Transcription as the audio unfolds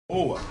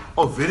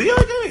Oh, video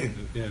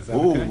gaming? Yeah, is that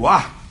oh, okay?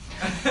 Wow.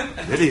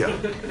 Video.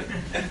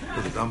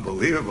 It's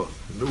unbelievable.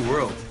 New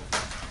world.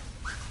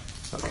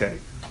 Okay.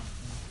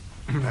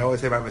 I always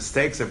say my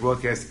mistakes are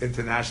broadcast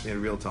internationally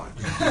in real time.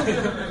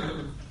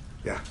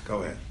 Yeah,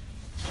 go ahead.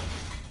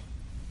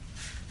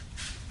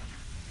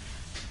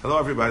 Hello,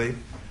 everybody.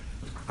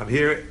 I'm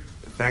here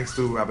thanks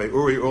to Rabbi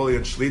Uri Oli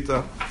and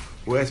Shlita,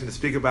 who asked me to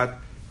speak about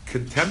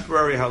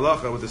contemporary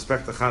halacha with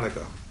respect to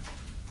Hanukkah.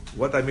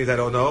 What that means, I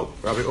don't know.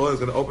 Rabbi Uri is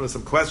going to open us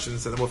some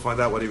questions, and then we'll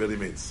find out what he really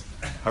means.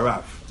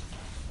 Harav.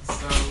 So,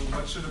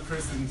 what should a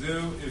person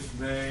do if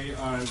they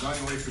are going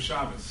away for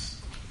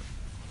Shabbos?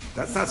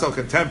 That's not so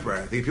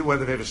contemporary. I think people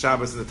went away for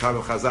Shabbos in the time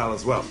of Chazal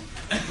as well.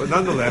 But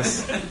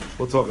nonetheless,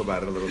 we'll talk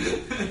about it a little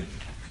bit.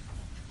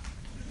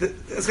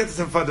 Let's get to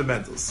some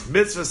fundamentals.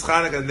 Mitzvahs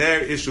Chanukah Ner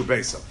Ish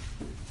Ubeso.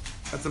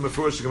 That's the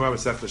Mefurish Gemara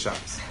Masechta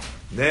Shabbos.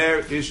 Ner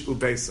Ish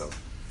Ubeso.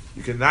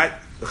 You can light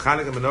the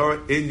Chanukah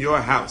menorah in your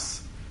house.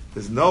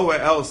 There's nowhere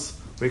else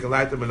where you can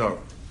light the menorah.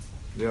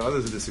 There are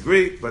others who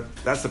disagree, but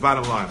that's the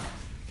bottom line.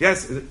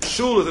 Yes,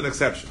 shul is an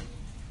exception.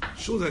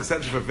 Shul is an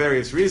exception for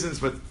various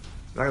reasons, but I'm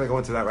not going to go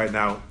into that right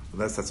now,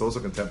 unless that's also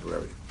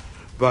contemporary.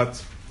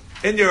 But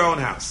in your own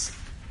house.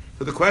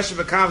 So the question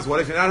becomes, what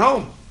if you're not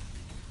home?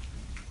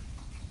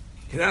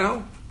 You're not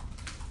home.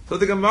 So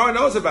the Gemara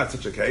knows about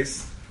such a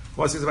case.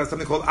 One speaks about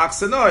something called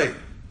aksanoi.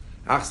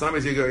 Aksanoi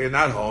means you're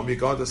not home, you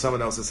go into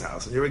someone else's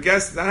house, and you're a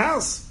guest in that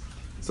house.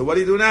 So what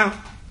do you do now?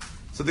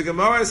 So the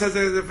Gemara says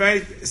a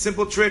very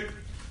simple trick.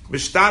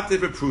 Mishtate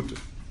bepruta.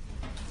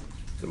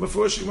 The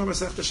Mefurish Gemara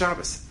Masechta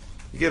Shabbos.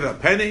 You give a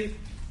penny,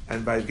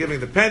 and by giving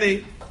the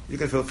penny, you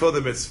can fulfill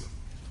the mitzvah.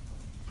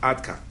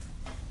 Adkan.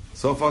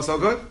 So far, so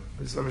good.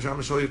 I'm going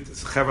to show you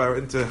Chevra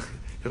into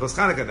Hilchos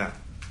Chanukah now.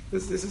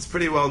 This is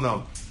pretty well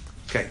known.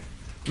 Okay.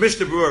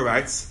 Mishnah Berurah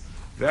writes,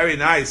 very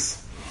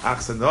nice.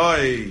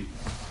 Achsanoi,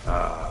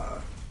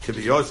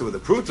 Kibiyotsu with the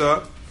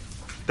pruta.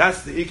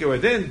 That's the Ikar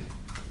Adin.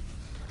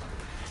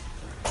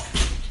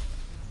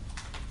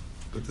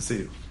 Good to see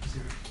you.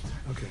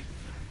 Okay.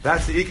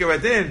 That's the Ikar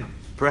Adin,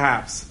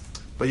 perhaps.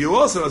 But you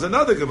also, as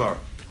another Gemara.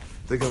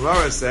 The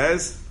Gemara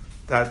says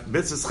that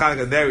Mitzvahs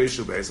Chanukah Ner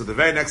Ishu Beis. So the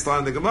very next line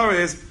of the Gemara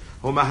is,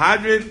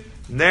 Humahadrin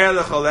Ner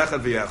Lechol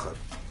Echad V'Yechad.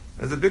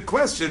 There's a big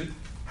question,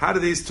 how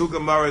do these two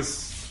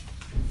Gemaras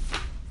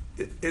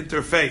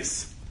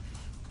interface?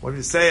 When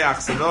you say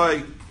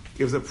Achsanoi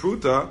gives a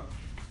pruta,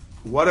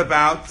 what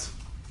about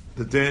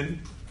the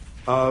din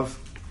of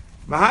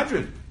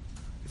Mahadrin?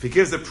 If he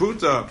gives a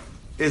pruta,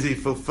 is he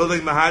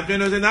fulfilling Mahadrin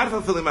or is he not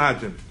fulfilling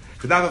Mahadrin?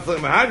 If he's not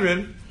fulfilling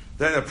Mahadrin,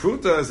 then a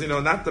pruta is,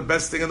 not the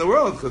best thing in the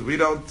world because we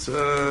don't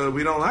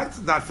like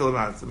to not fill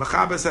Mahadrin.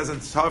 Mechaber says in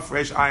Tov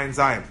Reish Ayin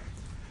Zayim,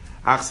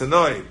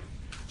 Achsanoi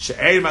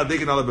she'ein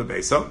madlikin ala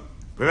bebeso.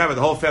 Remember,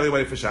 the whole family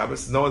waited for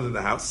Shabbos. No one's in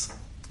the house.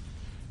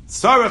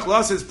 Tzarech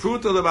losses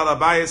pruta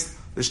lebalabayis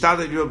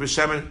l'shtadei yur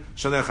b'shemen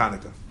shoner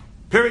Chanukah.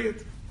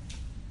 Period.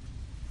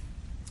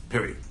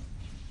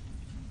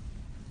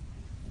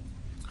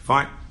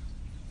 Fine.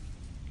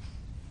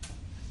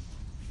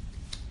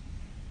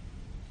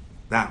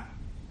 Now,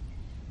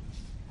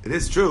 it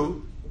is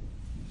true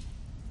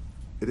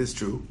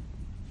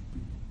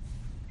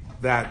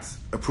that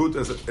a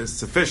pruta is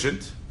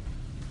sufficient,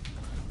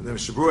 and the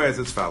Mishnah Berurah is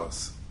as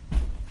follows.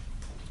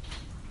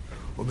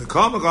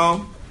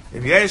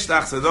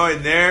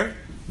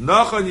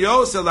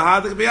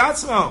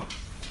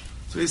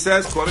 So he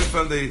says, quoting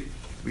from the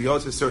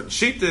Biyotze certain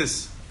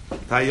Shittis,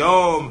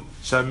 Tayom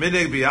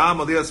Shaminig Biyam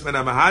Alias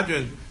Mena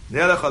Mahadrin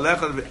Nelech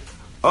Alechad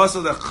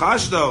Also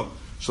Lechashdo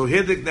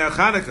Shohidik Ner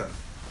Chanukah.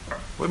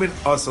 What do you mean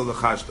also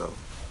Lechashdo?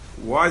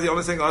 Why is he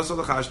only saying also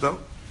Lechashdo?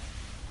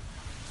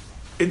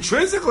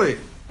 Intrinsically,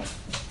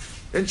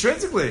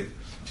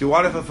 if you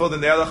want to fulfill the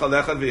Nelech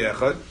Alechad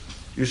V'Yechad,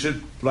 you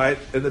should light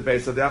in the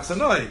base of the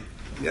Achsanoi.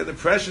 You have the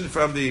impression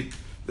from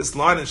this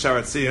line in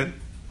Sharat Zion,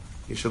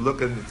 you should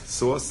look in the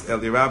source, El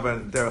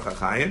Yerabah and Derech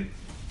HaChaim,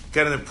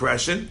 get an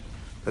impression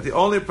that the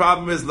only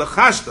problem is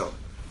Lechashto,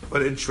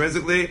 but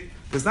intrinsically,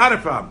 there's not a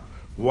problem.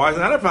 Why is it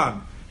not a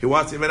problem? He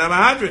wants to be a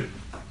Mahadrin.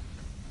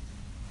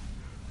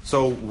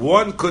 So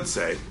one could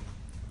say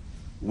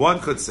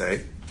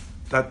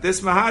that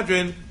this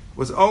Mahadrin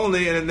was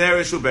only in a Ner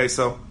Ishu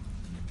Beso.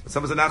 When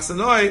someone's an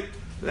Achsanoi,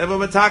 they have a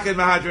Matakin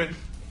Mahadrin.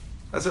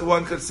 That's what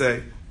one could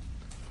say.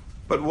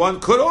 But one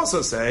could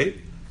also say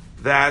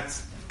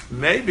that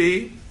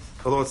maybe,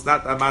 although it's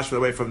not that much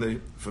away from the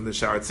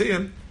Sharat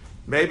Zion,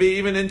 maybe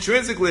even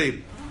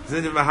intrinsically, it's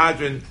in the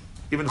Mahadrin,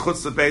 even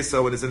Chutz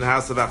Beso when it's in the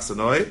house of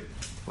Achsanoi,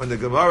 when the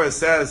Gemara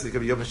says it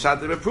can be Yom Hashat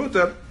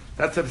Bepruta,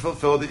 that's to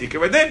fulfill the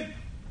Ikar Adin.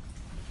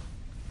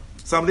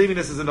 So I'm leaving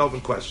this as an open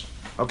question.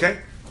 Okay?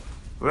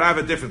 But I have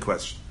a different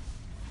question.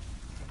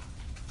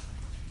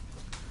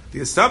 The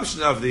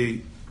assumption of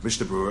the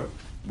Mishnah Berurah,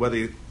 whether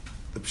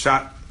the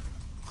Pshat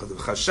of the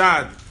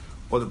Chashad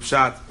or the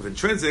Pshat of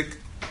intrinsic,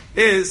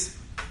 is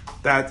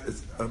that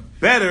it's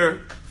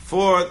better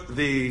for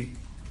the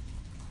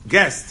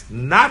guest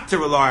not to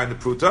rely on the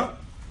pruta,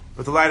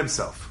 but to light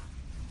himself.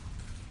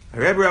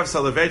 Rebbe Rav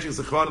Soloveitchik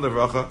Zichrono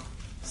Livracha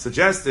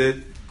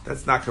suggested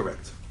that's not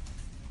correct.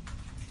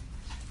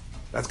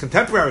 That's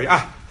contemporary.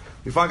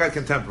 We finally got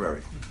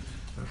contemporary.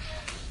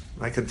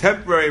 My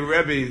contemporary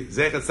Rebbe,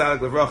 Zeichat Tzadik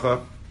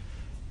Levracha,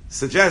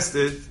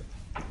 suggested,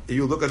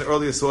 you look at the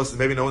earlier sources,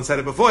 maybe no one said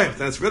it before him,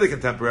 then it's really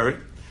contemporary,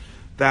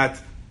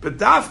 that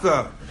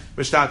B'davka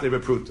Mishtate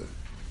Bepruta,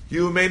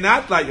 you may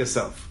not light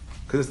yourself,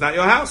 because it's not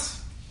your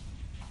house.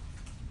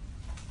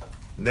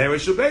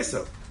 Nerishu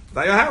Beso,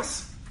 not your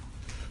house.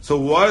 So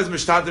what does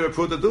Mishtate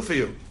Bepruta do for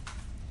you?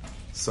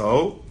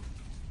 So,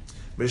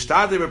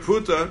 Mishtate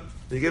Bepruta,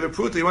 you give a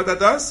pruta, you know what that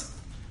does?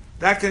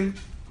 That can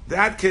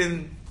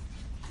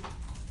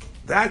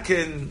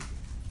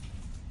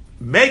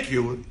make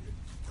you,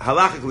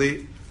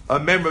 halachically, a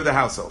member of the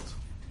household.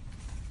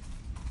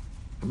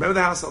 A member of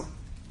the household.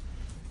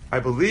 I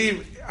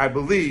believe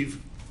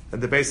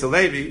that the Beis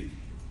Halevi,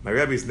 my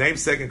Rebbe's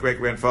namesake and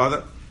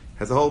great-grandfather,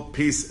 has a whole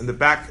piece in the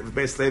back of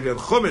the Beis Halevi on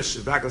Chumash,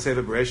 in the back of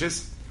Sefer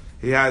Bereshis.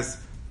 He has,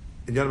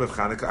 in Yom of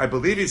Chanukah, I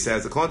believe he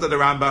says, according to the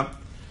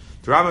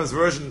Rambam's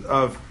version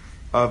of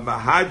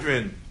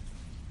Mahadrin,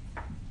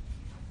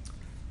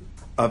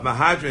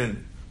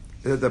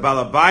 the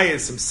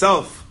Balabayas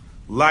himself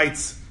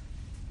lights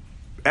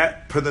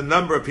per the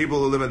number of people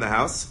who live in the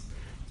house.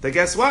 Then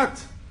guess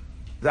what?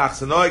 The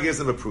Achsanoi gives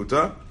him a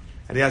pruta,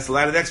 and he has to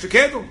light an extra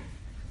candle.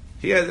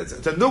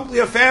 It's a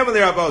nuclear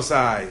family,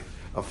 Rabbosai.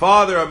 A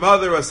father, a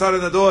mother, a son,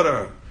 and a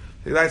daughter.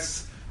 He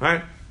lights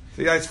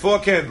 4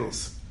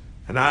 candles.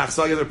 And now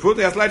Achsanoi gives him a pruta,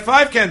 he has to light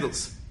 5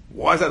 candles.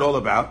 What is that all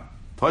about?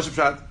 Pashut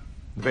Pshat,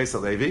 the Beis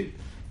Halevi,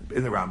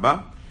 in the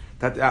Rambam,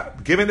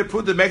 that giving the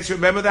pruta makes you a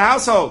member of the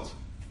household.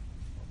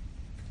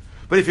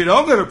 But if you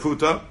don't give a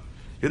pruta,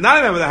 you're not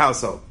a member of the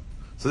household.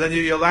 So then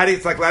you're lighting,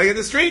 it's like lighting in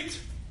the street.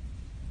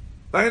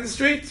 Lighting in the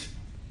street.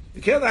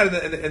 You can't light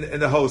in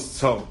the host's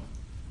home.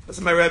 That's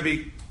what my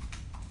Rebbe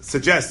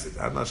suggested.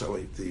 I'm not sure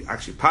he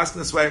actually passed in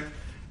this way.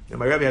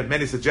 My Rebbe had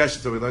many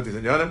suggestions when we learned these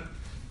in Yonim,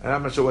 and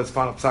I'm not sure what his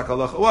final Psak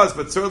Halacha was,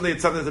 but certainly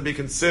it's something to be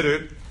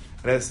considered.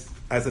 And as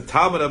a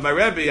Talmud of my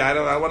Rebbe,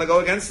 I want to go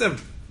against him.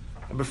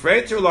 I'm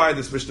afraid to rely on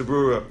this Mishnah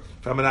Brura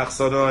from an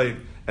Achsanoi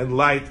and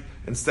light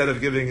instead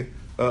of giving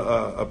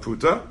a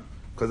pruta,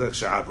 because of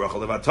Sha'at Bracha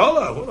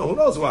Levatola, who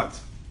knows what.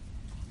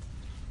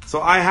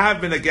 So I have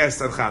been a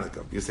guest on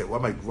Chanukah. You say,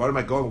 what am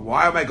I going?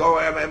 Why am I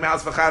going in my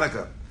house for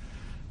Chanukah?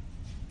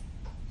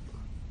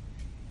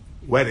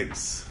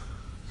 Weddings.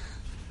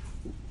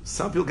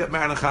 Some people get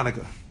married on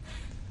Chanukah,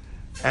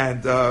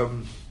 and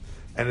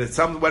it's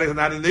some weddings are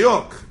not in New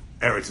York,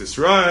 Eretz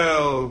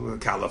Israel,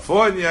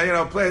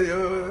 California.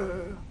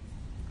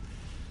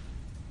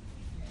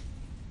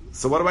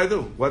 So what do I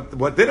do?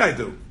 What did I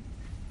do?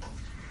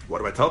 What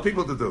do I tell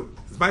people to do?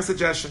 This is my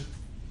suggestion.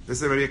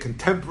 This is maybe a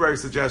contemporary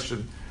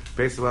suggestion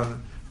based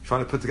on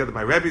trying to put together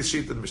my Rebbe's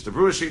sheet and the Mishnah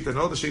Brura sheet and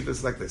all the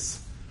sheets like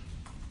this.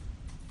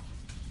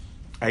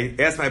 I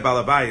asked my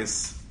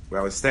Balabayas, where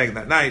I was staying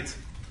that night,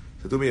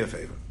 to do me a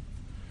favor.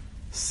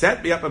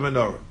 Set me up a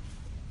menorah.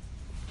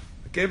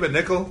 I gave him a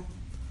nickel,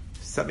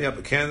 set me up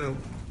a candle,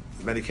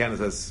 as many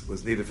candles as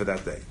was needed for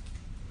that day.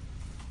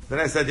 Then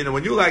I said,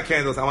 when you light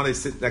candles, I want to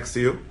sit next to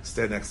you,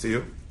 stand next to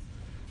you.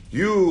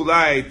 You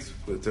light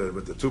with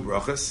the 2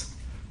 brachas.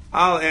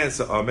 I'll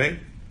answer Amen,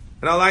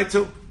 and I'll light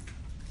 2.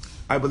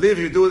 I believe if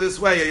you do it this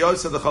way, you're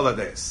Yosef the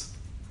Choladeis.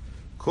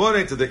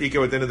 According to the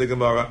Ikar within the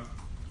Gemara,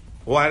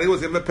 all I did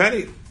was give him a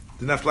penny.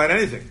 Didn't have to light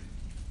anything.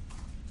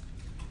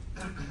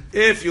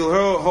 If you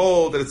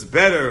hold that it's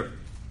better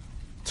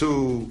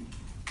to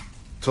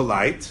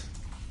light,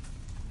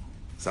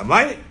 so I'm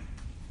lighting.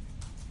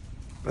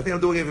 I think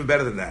I'm doing even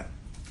better than that.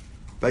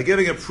 By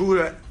giving a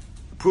pruta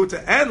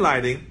and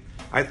lighting,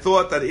 I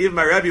thought that even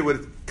my Rebbe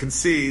would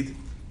concede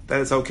that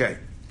it's okay.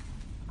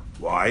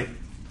 Why?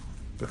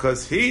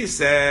 Because he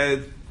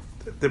said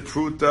that the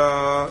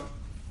pruta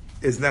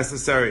is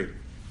necessary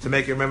to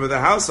make you a member of the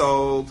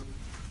household.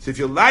 So if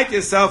you light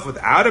yourself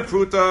without a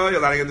pruta, you're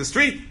lighting in the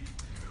street.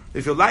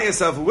 If you light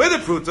yourself with a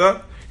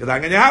pruta, you're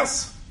lighting in your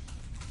house.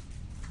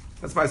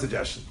 That's my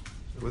suggestion.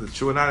 Whether it's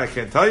true or not, I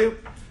can't tell you.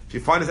 If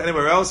you find this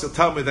anywhere else, you'll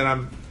tell me that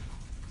I'm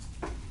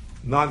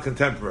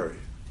non-contemporary.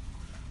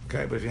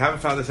 Okay, but if you haven't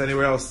found this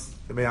anywhere else,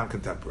 then maybe I'm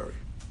contemporary.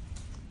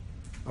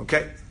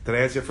 Okay, did I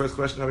answer your first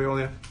question, Rabbi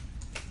Yulia?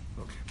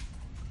 Okay.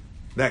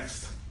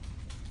 Next.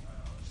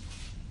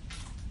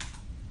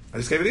 I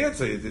just gave you the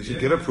answer. You should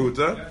give a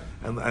pruta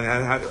and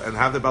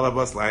have the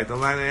balabas light and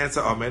line and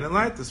answer Amen and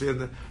light. What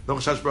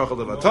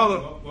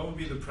would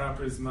be the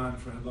proper zman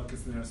for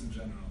halakas neros in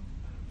general?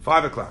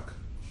 5 o'clock.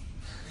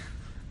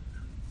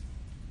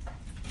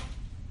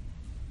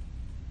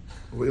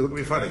 You look at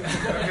me funny.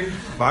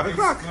 5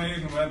 o'clock.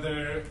 Explain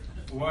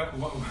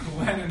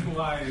when and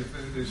why if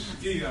the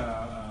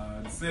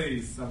Shkia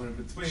says somewhere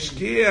between.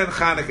 Shkia and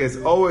Chanukah is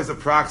always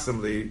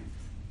approximately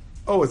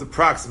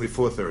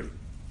 4:30.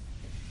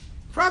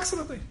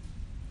 Approximately.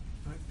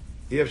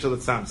 Yev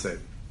Shalatzam said.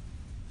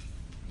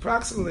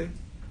 Approximately.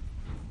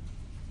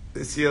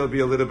 This year will be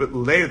a little bit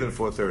later than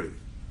 4:30.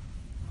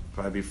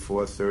 Probably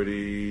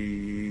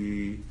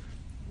 4:30,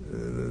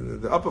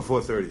 the upper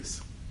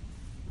 4:30s.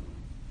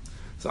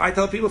 So I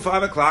tell people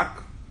 5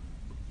 o'clock,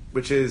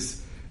 which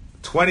is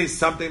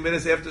 20-something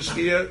minutes after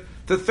Shkia,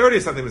 to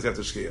 30-something minutes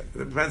after Shkia.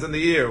 It depends on the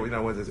year,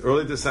 whether it's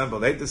early December,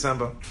 late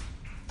December.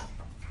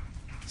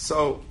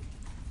 So,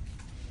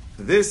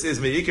 this is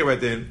Me'ikir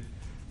Adin,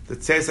 the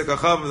Tzeisak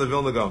Achav of the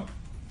Vilna Gaon.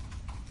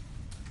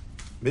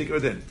 Me'ikir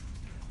Adin.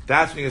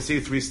 That's when you can see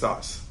 3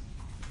 stars.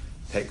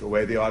 Take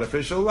away the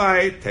artificial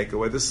light, take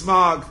away the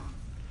smog.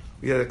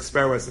 We had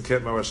experiments in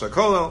Kippur Rosh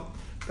HaKolel.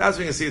 That's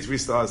when you can see 3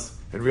 stars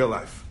in real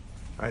life.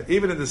 Right?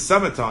 Even in the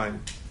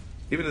summertime,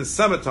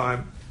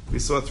 we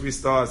saw 3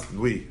 stars.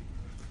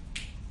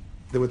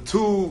 There were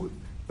 2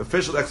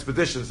 official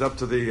expeditions up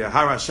to the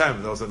Har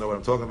Hashem. Those who know what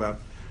I'm talking about.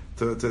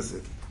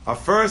 Our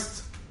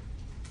first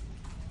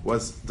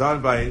was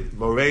done by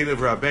Moreinu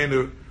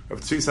Rabbeinu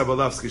of Tzvi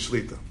Sabalovsky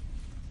Shlita,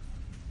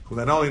 who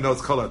not only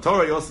knows Kol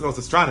HaTorah, he also knows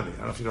astronomy.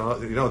 I don't know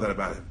if you know that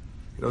about him.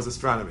 He knows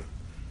astronomy.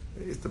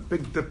 He's the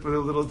big dipper,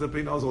 little dipper,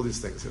 he knows all these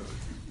things.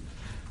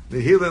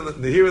 Nehilin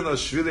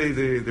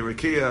Shvili, the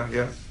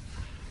Rikia,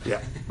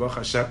 yeah, Baruch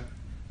Hashem.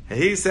 And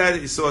he said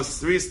he saw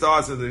 3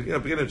 stars in the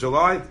beginning of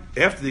July,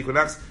 after the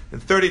equinox, in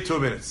 32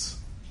 minutes,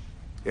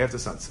 after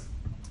sunset.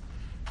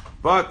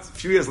 But a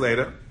few years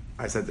later,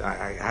 I said,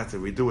 I had to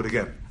redo it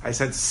again. I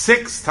sent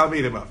 6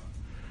 Talmidim up.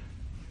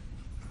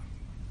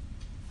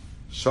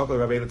 Shokal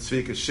Rabbeinu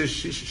Tzvika,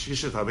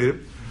 Shisha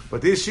Talmidim.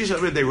 But these Shisha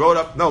Talmidim, they wrote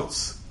up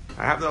notes.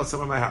 I have notes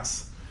somewhere in my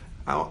house.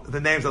 The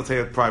names I'll tell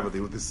you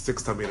privately, what these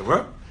 6 Talmidim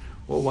were.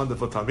 All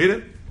wonderful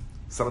Talmidim.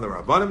 Some of them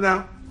are Rabbanim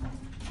now.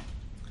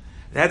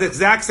 They had the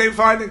exact same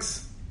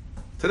findings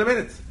to the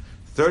minute.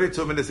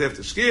 32 minutes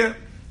after Shkia,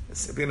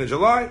 it's the beginning of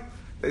July,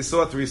 they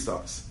saw 3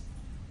 stars.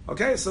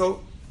 Okay,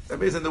 so that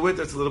means in the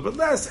winter it's a little bit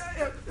less.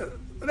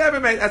 Whatever,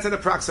 that's an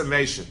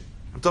approximation.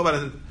 I'm talking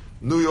about in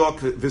New York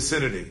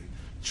vicinity.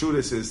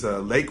 Chudas is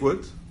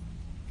Lakewood.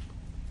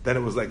 Then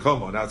it was Lake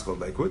Como. Now it's called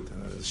Lakewood.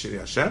 Shiri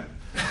Hashem.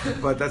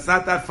 But that's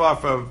not that far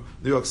from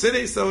New York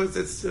City, so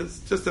it's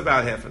just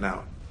about half an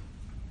hour.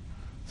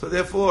 So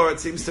therefore, it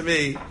seems to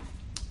me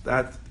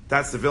that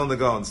that's the Vilna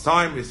Gaon's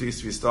time. It used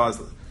to be stars.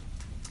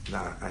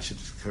 Nah, I should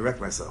correct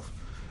myself.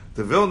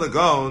 The Vilna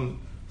Gaon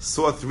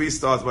saw 3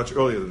 stars much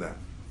earlier than that.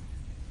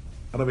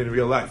 I don't mean in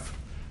real life.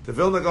 The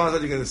Vilna Gaon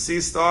said you're going to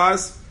see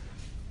stars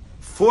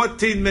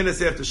 14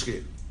 minutes after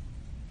Shkia.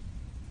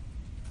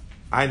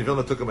 In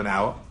Vilna took him an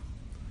hour.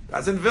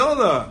 That's in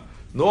Vilna,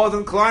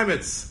 northern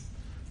climates.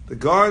 The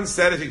Gaon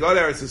said if you go to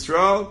Eretz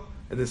Yisrael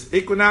in this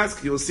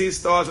equinox, you'll see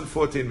stars in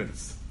 14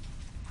 minutes.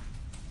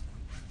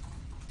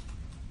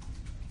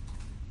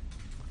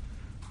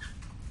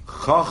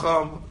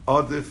 Chacham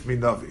Adif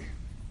Minavi.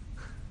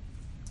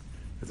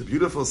 It's a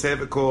beautiful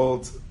sefer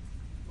called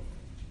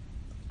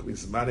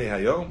Mani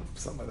Hayom,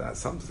 some of that,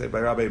 some say by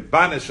Rabbi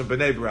Banish from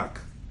Bnei Brak.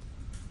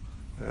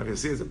 And you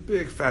see, it's a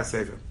big fat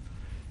sefer.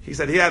 He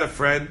said he had a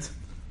friend,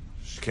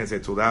 can't say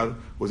it too loud,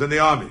 was in the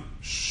army.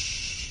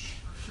 Shh.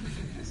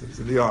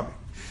 He's in the army.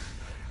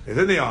 He's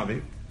in the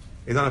army.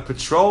 He's on a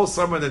patrol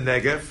somewhere in the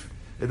Negev,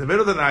 in the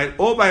middle of the night,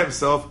 all by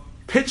himself,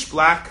 pitch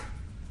black.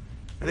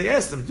 And they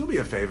asked him, do me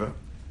a favor,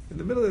 in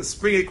the middle of the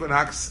spring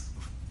equinox,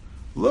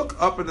 look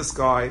up in the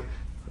sky,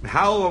 and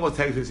how long will it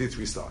take to see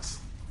 3 stars?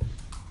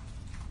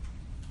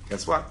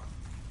 Guess what?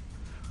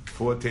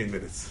 14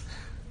 minutes.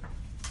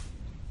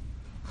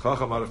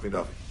 Chacham Adif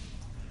Minavi.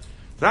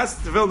 That's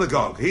the Vilna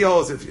Gaon. He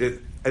holds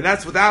it, and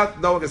that's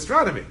without knowing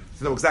astronomy,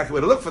 to know exactly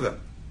where to look for them.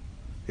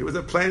 He was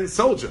a plain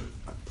soldier,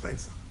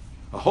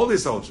 a holy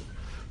soldier,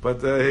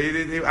 but I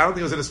don't think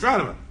he was an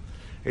astronomer.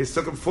 It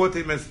took him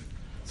 14 minutes.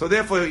 So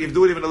therefore, you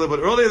do it even a little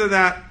bit earlier than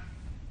that.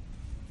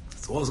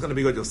 It's always going to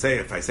be good. You'll say,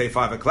 if I say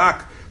 5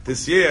 o'clock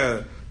this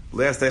year,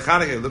 last day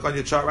Hanukkah, look on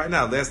your chart right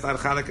now, last night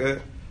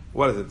Hanukkah,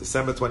 what is it,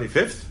 December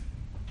 25th?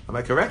 Am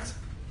I correct?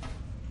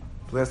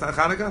 Last night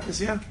Hanukkah this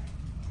year?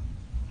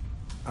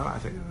 Oh, I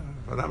think,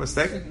 if I'm not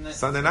mistaken,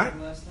 Sunday night?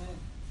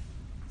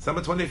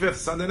 December 25th,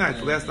 Sunday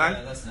night, last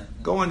night. Last night.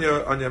 Go on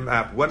your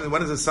map.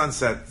 When is the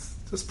sunset?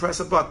 Just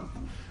press a button.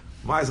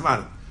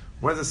 Ma'izman.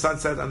 When is the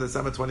sunset on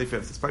December 25th?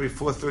 It's probably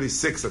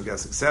 4:36, I'm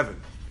guessing. 7.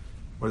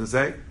 What does it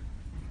say?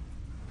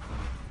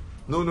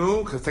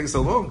 No, because it takes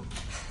so long.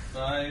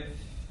 5.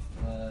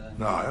 No,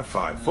 not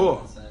 5.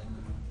 4.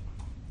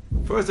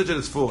 First digit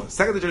is 4.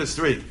 Second digit is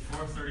 3.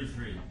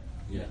 4:33.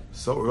 Yeah.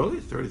 So early?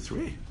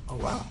 33. Oh,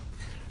 wow.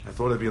 I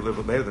thought it'd be a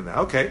little bit later than that.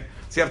 Okay.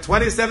 So you have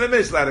 27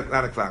 minutes, 9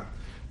 o'clock.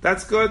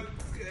 That's good.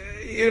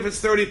 Even if it's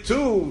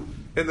 32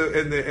 in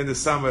the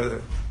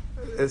summer,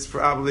 it's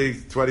probably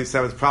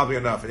 27. It's probably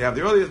enough. And you have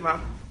the earliest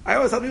amount. I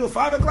always tell people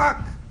 5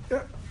 o'clock.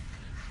 Yeah.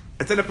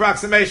 It's an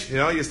approximation.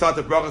 You start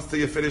the brachas till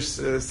you finish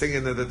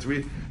singing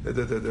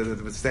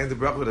the standard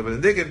bracha with the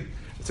benediction.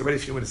 It's already a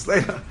few minutes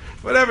later.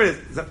 Whatever it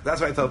is.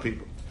 That's what I tell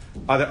people.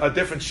 Are there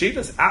different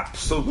shitas?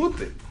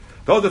 Absolutely.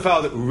 Those the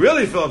fellow that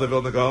really fill the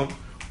Vilna Gaon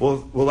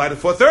will light at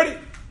 4:30.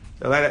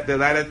 They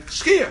light at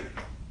Shkia.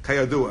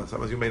 Kayadua.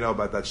 Some of you may know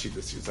about that shita.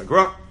 It's a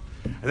grok.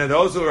 And then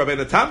those who are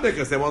Rabbeinu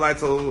Tamdikas, they won't light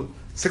till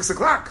 6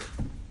 o'clock.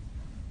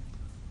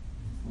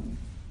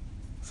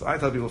 So I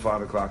tell people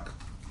 5 o'clock.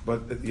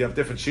 But you have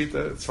different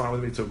shita, it's fine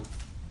with me too.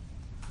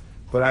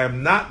 But I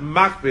am not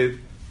makbid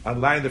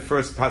on lighting the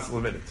first possible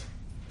minute.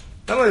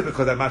 Not only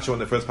because I'm not sure when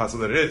the first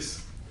possible minute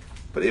is,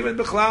 But even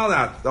Bichlal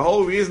not. The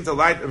whole reason to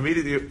light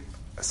immediately,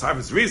 aside from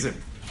its reason,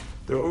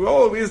 the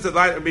whole reason to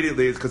light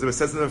immediately is because it was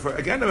said in the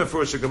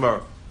Mefurish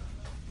Gemara,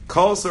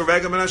 Kol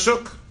Sorvegam and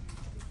Ashuk.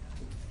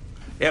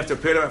 After a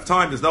period of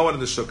time, there's no one in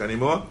the shuk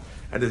anymore,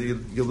 and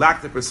you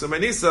lack the Pesumei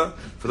Nisa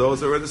for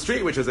those who are in the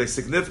street, which is a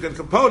significant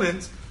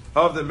component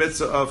of the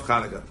mitzvah of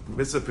Chanukah,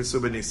 mitzvah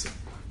Pesumei Nisa.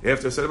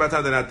 After a certain amount of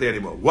time, they're not there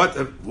anymore.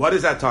 What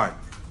is that time?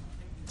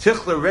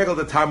 Tichler Regel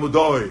the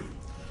Talmudoi.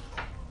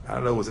 I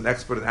don't know, was an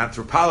expert in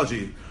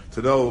anthropology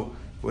to know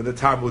when the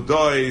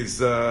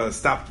Talmudois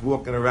stopped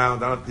walking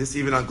around. This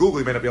even on Google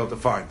you may not be able to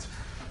find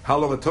how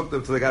long it took them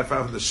until they got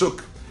found from the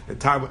shuk in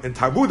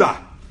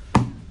Talmudah.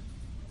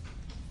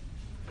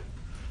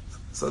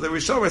 So the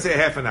Rishon would say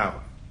half an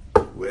hour.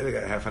 Where they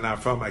got half an hour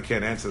from, I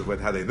can't answer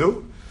how they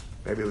knew.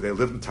 Maybe they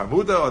lived in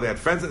Talmudah or they had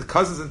friends and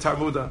cousins in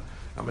Talmudah.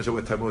 I'm not sure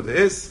what Talmudah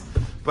is.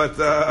 But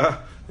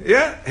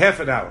half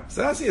an hour.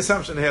 So that's the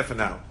assumption, half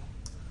an hour.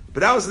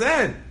 But that was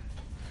then.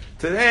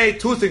 Today,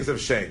 two things have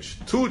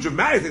changed. Two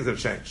dramatic things have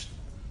changed.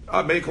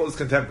 Many call this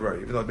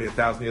contemporary, even though it may be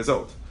 1,000 years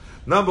old.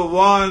 Number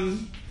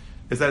one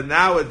is that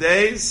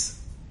nowadays,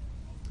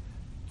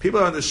 people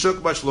are in the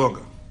shuk much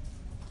longer.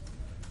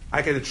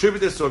 I can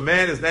attribute this to a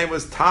man, his name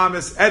was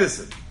Thomas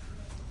Edison.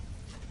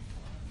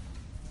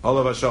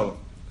 Olav Shalom.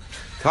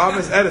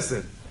 Thomas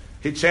Edison.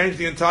 He changed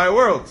the entire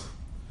world.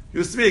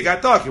 Used to be, it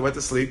got dark, you went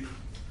to sleep.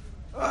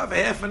 For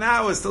half an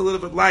hour, it's still a little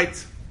bit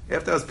light.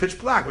 After it was pitch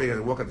black, we're going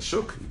to walk on the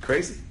shuk? You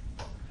crazy?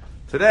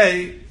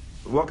 Today,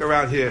 walk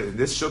around here, in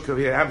this shuk over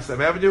here,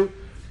 Amsterdam Avenue,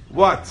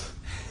 what?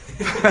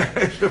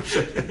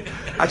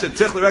 I should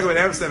tickle the record with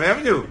Amsterdam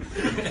Avenue.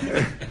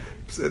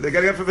 So they're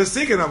getting up for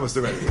Vasikin almost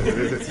already.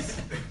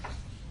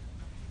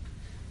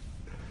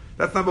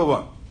 That's number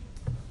one.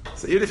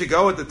 So even if you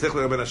go with the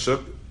Tichler Ben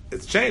Ashuk,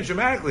 it's changed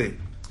dramatically.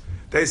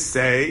 They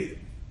say,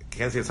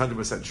 can't say it's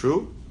 100%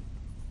 true,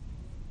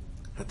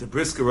 that the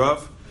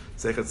Briskerov,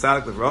 Zeichat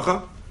Tzadik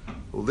Levracha,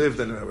 who lived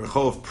in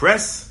Rehov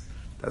Press,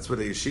 that's where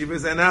the yeshiva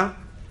is there now,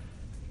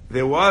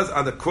 there was,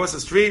 on the cross the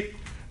street,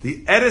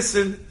 the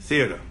Edison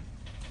Theater.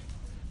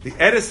 The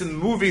Edison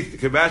movie, can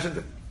you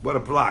imagine? What a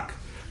block.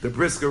 The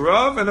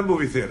Briskerov and the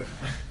movie theater.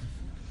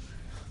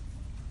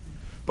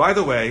 By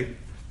the way,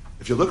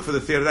 if you look for the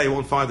theater now, you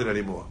won't find it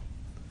anymore.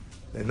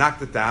 They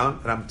knocked it down,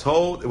 and I'm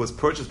told it was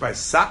purchased by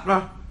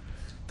Satmar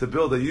to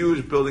build a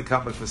huge building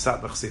complex for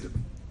Satmar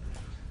Chassidim.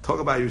 Talk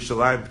about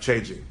Yerushalayim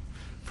changing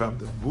from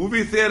the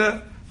movie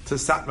theater to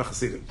Satmar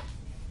Chassidim.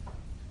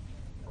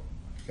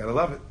 You gotta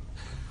love it.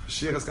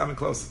 Mashiach is coming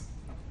closer.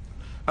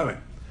 Anyway,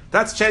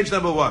 that's change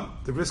number one.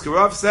 The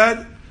Briskerov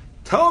said,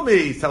 tell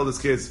these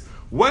kids,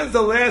 when's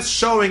the last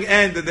showing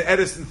end in the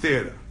Edison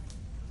Theater?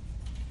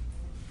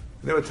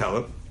 And they would tell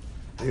him.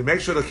 And you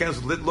make sure the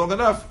candles are lit long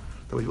enough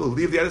that when people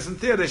leave the Edison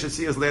Theater, they should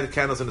see his lighted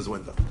candles in his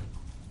window.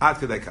 Ad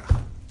kedei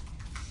kach.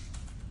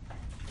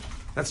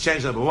 That's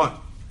change number one.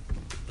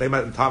 They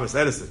met in Thomas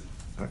Edison.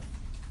 Right.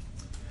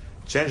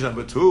 Change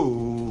number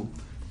two,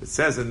 it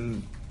says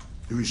in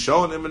the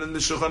Rishonim and in the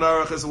Shulchan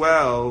Aruch as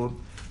well,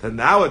 that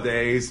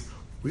nowadays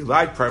we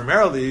light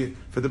primarily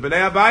for the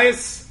Bnei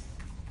Abayis.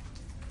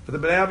 For the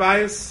Bnei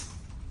Abayis.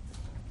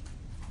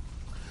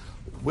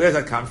 Where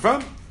does that come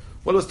from?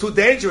 Well, it was too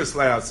dangerous to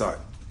light outside.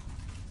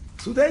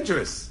 Too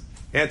dangerous.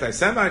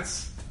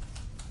 Anti-Semites.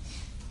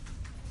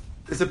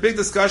 There's a big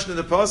discussion in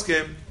the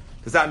poskim.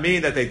 Does that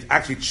mean that they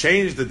actually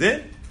changed the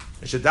din?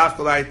 They should dafka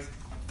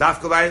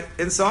light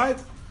inside?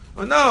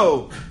 Oh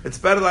no, it's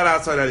better to light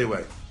outside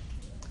anyway.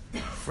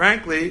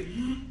 Frankly,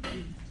 in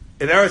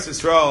Eretz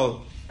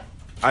Yisrael,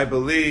 I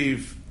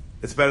believe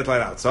it's better to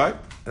light outside.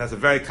 And that's a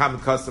very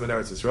common custom in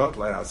Eretz Yisrael, to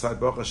light outside.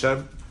 Baruch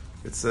Hashem.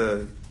 It's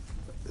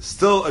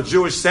still a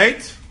Jewish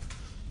state.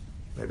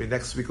 Maybe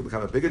next week will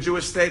become a bigger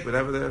Jewish state,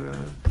 whatever the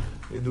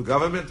new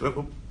government,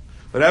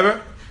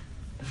 whatever.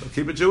 They'll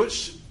keep it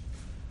Jewish.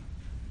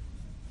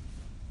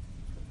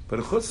 But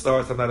in Chutz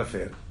La'aretz, I'm not a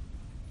fan.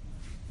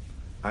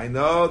 I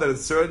know that in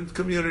certain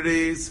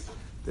communities,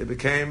 they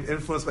became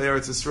influenced by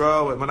Eretz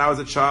Yisrael. When I was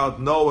a child,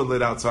 no one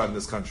lit outside in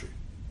this country.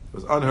 It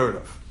was unheard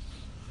of.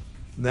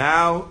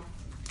 Now,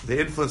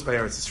 they're influenced by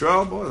Eretz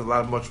Yisrael. There's a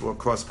lot much more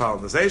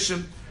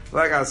cross-pollination,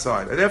 like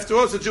outside. And after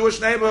all, it's a Jewish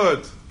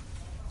neighborhood.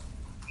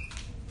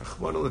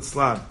 Ahmad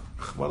al-Islam,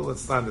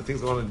 the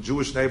things going on in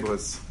Jewish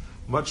neighborhoods,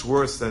 much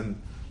worse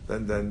than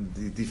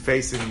the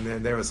defacing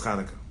Neres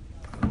Chanukah.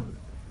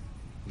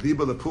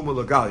 Liba lepuma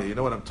legalia, you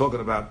know what I'm talking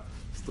about?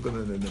 Just looking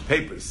in the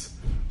papers.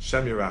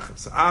 Shem Yerachim.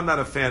 So I'm not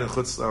a fan of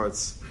Chutz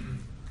La'aretz.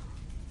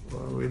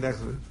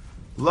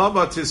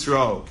 Lama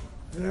Tisro.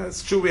 Yeah,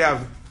 it's true we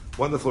have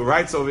wonderful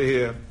rights over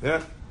here.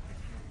 Yeah,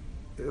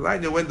 light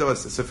in your window is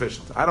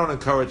sufficient. I don't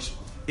encourage,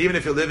 even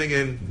if you're living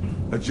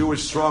in a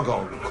Jewish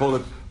stronghold, call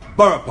it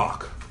Borough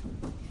Park.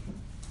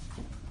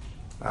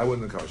 I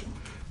wouldn't encourage it.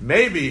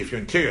 Maybe if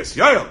you're in Kiryas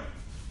Yoel,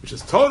 which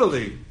is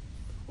totally,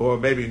 or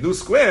maybe New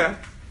Square,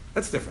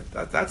 that's different.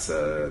 That's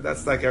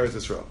like Eretz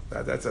Yisrael.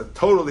 That's a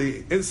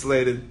totally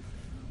insulated,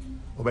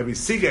 or maybe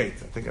Seagate.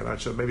 I'm not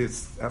sure. Maybe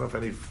it's, I don't know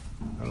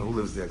who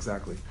lives there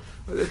exactly.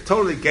 But it's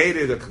totally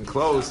gated or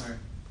enclosed. Summer.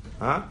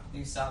 Huh? I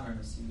think Summer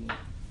was Seagate.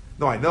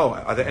 No, I know.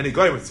 Are there any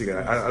goyim with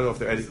tzigah? I don't know if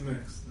there are any. It's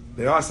mixed.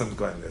 There are some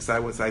goyim there. So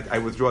I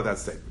withdraw that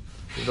statement.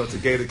 You know, it's a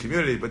gated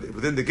community, but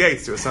within the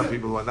gates, there are some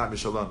people who are not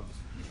Mishalom.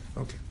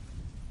 Okay.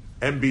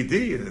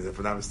 MBD, if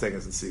I'm not mistaken,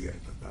 is in Seagate,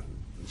 but not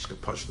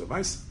just push the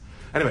mice.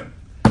 Anyway,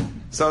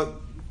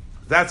 so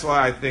that's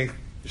why I think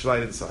you should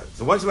light inside.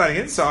 So once you're lighting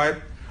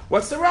inside,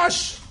 what's the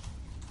rush?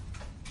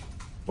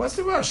 What's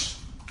the rush?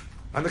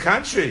 On the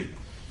contrary,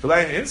 if you're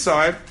lighting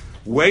inside,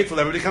 wait till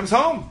everybody comes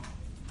home.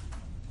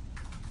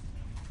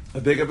 A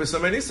bigger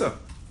b'somei nisa.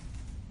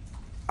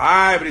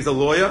 But he's a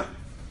lawyer.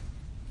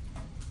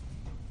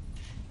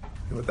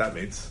 You know what that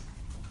means?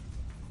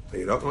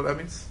 You don't know what that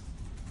means?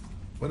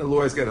 When do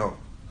lawyers get home?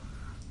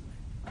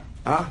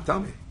 Tell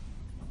me.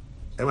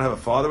 Anyone have a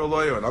father a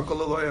lawyer, an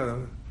uncle a lawyer,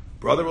 a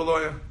brother a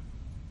lawyer?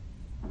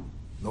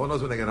 No one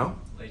knows when they get home?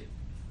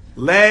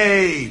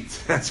 Late.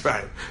 That's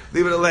right.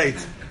 Leave it at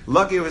late.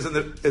 Lucky if it's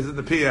in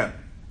the PM.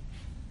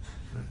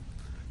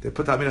 They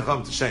put Talmidei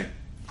Chacham to shame.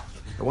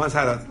 I once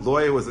had a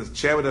lawyer who was the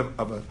chairman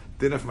of a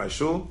dinner for my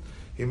shul.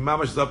 He mamash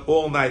was up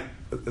all night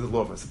in the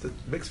law firm. I said,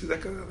 it makes me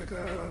like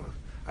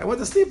I went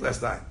to sleep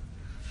last night.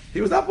 He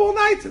was up all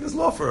night in his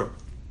law firm.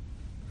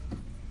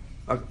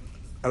 I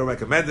don't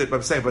recommend it, but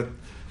I'm saying, but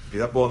if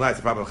he's up all night, it's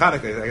a problem of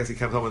Hanukkah. I guess he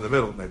comes home in the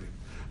middle, maybe.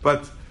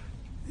 But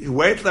you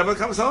wait till everyone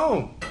comes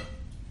home.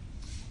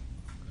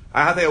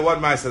 I had to have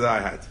one mice that I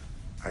had.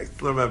 I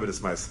still remember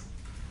this mice.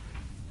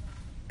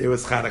 It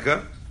was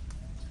Hanukkah,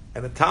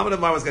 and the Talmud of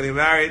mine was getting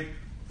married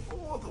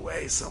all the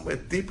way somewhere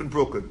deep in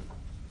Brooklyn.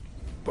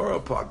 Borough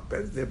Park,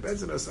 near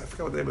Bensonhurst, I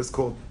forgot what the name was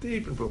called,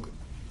 deep in Brooklyn.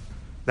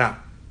 Now,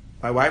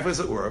 my wife was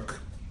at work.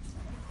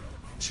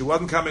 She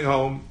wasn't coming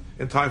home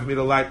in time for me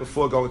to light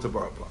before going to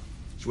Borough Park.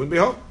 She wouldn't be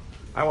home.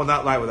 I will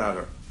not light without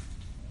her.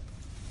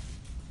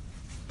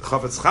 The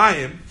Chafetz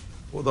Chaim,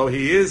 although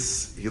he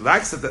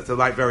likes to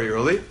light very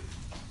early.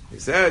 He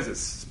says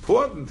it's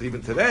important,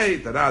 even today,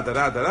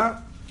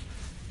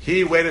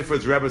 he waited for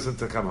his Rebbetzin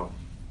to come home.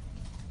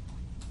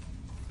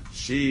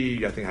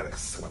 She, I think, had a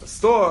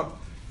store.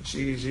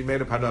 She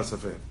made a parnasa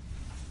for him.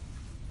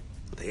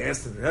 They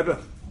asked him,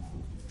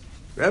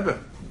 Rebbe, it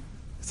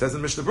says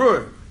in Mishnah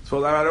Berurah, it's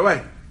told out right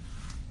away.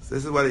 So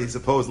this is what he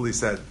supposedly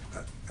said. I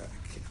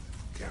can't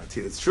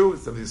guarantee it's true.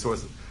 It's some of these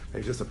sources,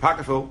 maybe just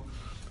apocryphal.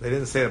 They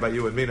didn't say it about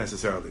you and me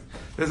necessarily.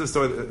 This is a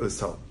story that was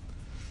told.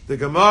 The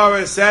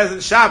Gemara says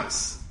in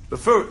Shabbos, the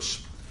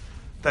Furush,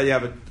 that you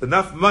have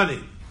enough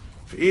money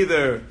for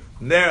either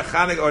Ner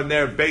Chanukah or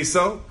Ner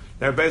Beiso.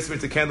 Ner Beiso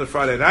means a candle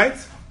Friday night.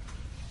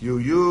 You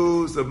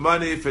use the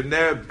money for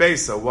Ner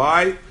Beiso.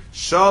 Why?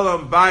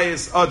 Shalom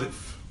Bayis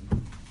Adif.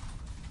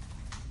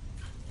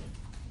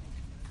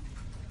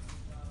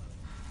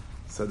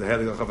 Said the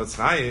Heilige Chafetz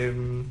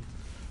Chaim,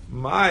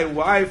 my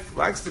wife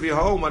likes to be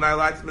home when I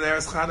light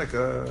Neres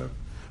Chanukah.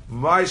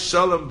 My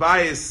Shalom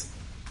Bayis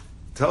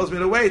tells me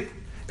to wait.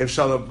 If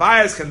Shalom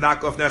Bayis can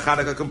knock off Ner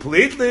Chanukah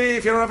completely,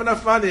 if you don't have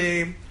enough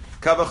money,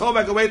 Kavachom,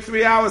 I can wait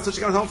 3 hours till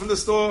she comes home from the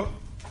store.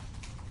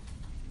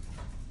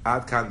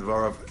 Ad Kan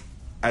Dvarav,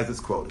 as it's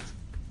quoted.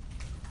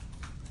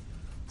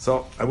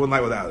 So I wouldn't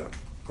light without her.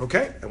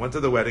 Okay, I went to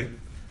the wedding.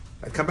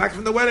 I'd come back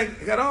from the wedding.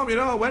 I got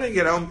home, wedding,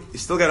 get home. You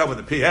still get home in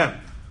the PM,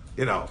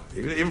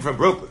 even from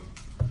Brooklyn.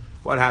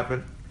 What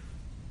happened?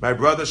 My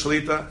brother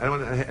Shalita,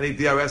 anyone, any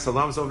DRS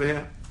alums over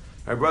here?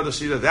 My brother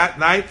Shalita, that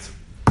night,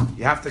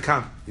 you have to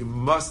come. You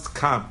must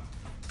come.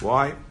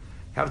 Why? You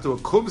have to do a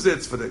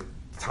kumzitz for the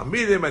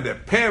Talmidim and their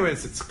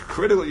parents. It's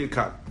critical you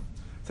come.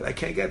 I said, I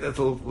can't get there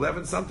till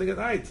 11 something at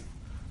night.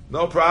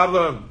 No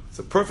problem. It's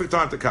a perfect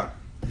time to come.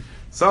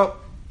 So,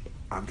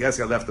 I'm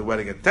guessing I left the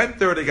wedding at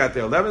 10:30, got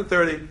there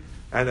 11:30,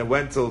 and it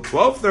went till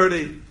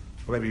 12:30,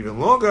 or maybe even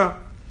longer.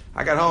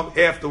 I got home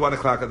after 1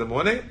 o'clock in the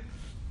morning,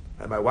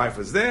 and my wife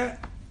was there,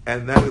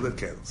 and then we lit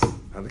candles.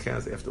 And the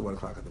candles after 1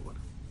 o'clock in the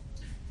morning.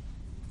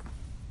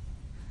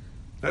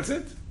 That's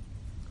it.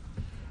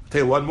 I'll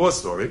tell you one more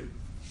story.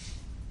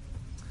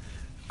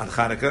 On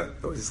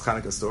Hanukkah, these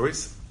Hanukkah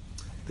stories.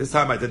 This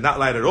time I did not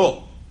light at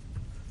all.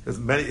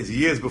 It's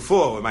years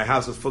before when my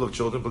house was full of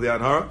children, B'li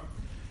Hara,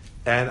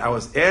 and I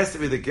was asked to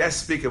be the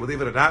guest speaker, believe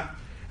it or not,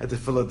 at the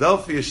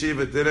Philadelphia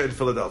Yeshiva dinner in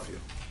Philadelphia.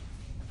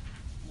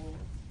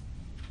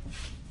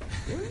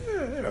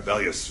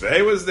 Rabbi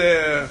Yosef was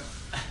there,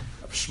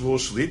 Shmuel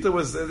Shlita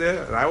was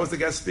there, and I was the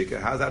guest speaker.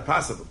 How's that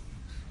possible?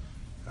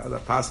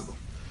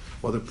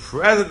 Well, the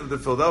president of the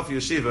Philadelphia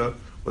Yeshiva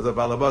was a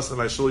balabas in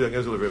my shul, Young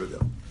Israel of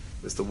Riverdale.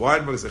 Mr.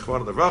 Weinberg,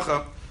 Zechron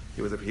Levracha.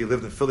 He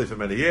lived in Philly for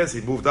many years.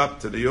 He moved up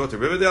to New York to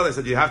Riverdale. They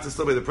said, you have to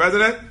still be the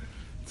president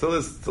till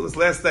his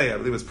last day. I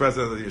believe he was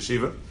president of the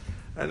yeshiva.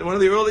 And in one of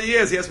the early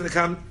years, he asked me to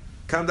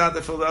come down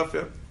to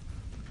Philadelphia.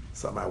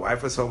 So my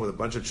wife was home with a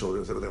bunch of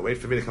children. So they wait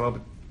for me to come up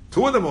at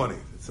 2 a.m.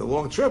 It's a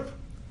long trip. I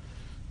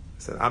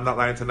said, I'm not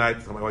lying tonight.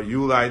 I'm like,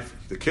 you lied.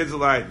 The kids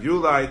lied. You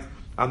lied.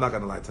 I'm not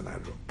going to lie tonight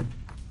at all.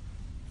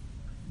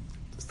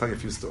 Just tell you a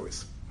few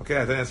stories. Okay,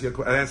 that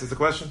answers the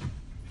question?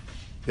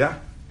 Yeah?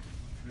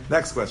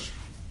 Next question.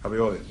 You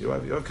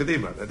have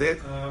Kadima. There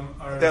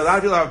are a lot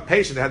of people who are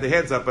patient. They had their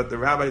hands up, but the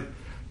rabbi,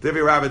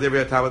 Divya Rabbi,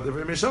 Divya Talmud,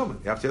 Divya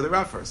Mishoman. You have to hear the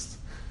rabbi first.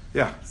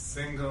 Yeah.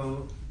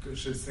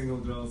 Should single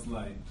girls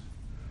light?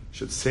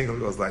 Should single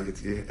girls light?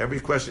 Every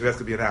question you ask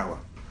could be an hour.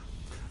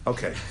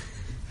 Okay.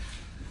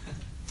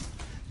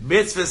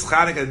 Mitzvahs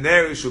Chanukah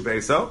ner ishu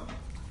beiso.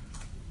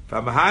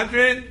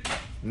 V'mahadrin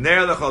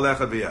ner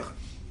lecholecha b'yechad.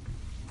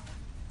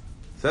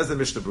 Says the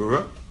Mishnah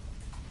Berurah.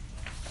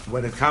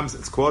 When it comes,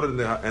 it's quoted in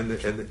the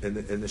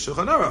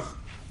Shulchan Aruch.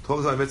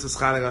 Talks about mitzvahs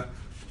Chanukah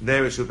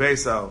ner ishu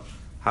beiso.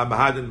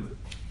 Hamahadrin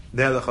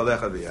ner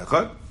lecholecha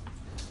b'yechad.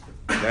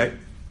 Okay.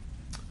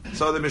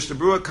 So the Mishnah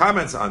Berurah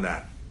comments on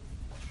that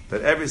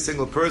every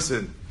single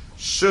person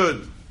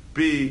should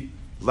be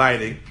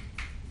lighting.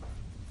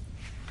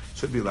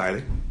 Should be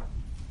lighting.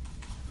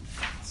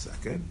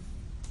 Second.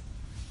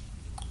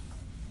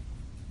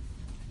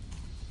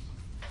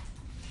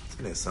 It's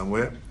in there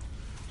somewhere.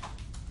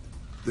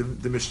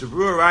 The Mishnah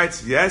Berurah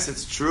writes, yes,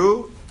 it's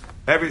true.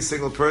 Every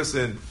single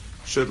person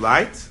should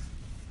light,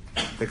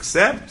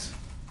 except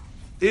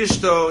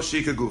Ishto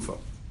Shika Gufo.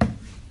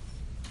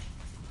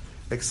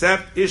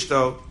 Except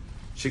Ishto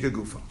Shika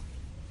Gufo.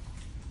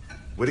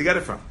 Where did he get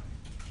it from?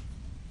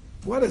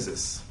 What is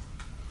this?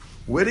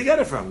 Where did he get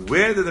it from?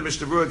 Where did the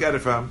Mishnah Berurah get it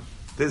from?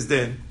 This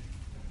din.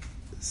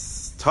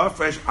 Tough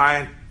fresh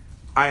ayin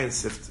av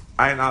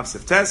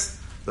siftes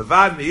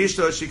levad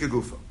miishto shika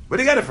gufa. Where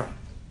did he get it from?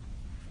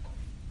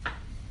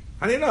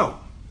 How do you know?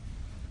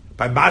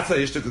 By matzah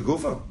ishto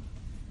gufa.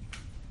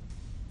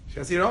 She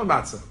has her own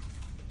matzah.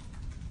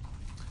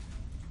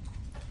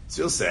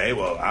 So you'll say,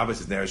 well,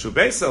 Abbas is nereshu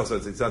beso, so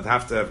she doesn't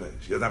have to have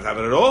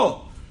it at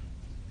all.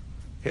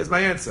 Here's my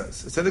answer.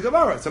 It's in the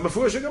Gemara. It's a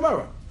Mefurish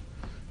Gemara.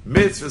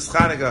 Mitzvahs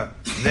Chanukah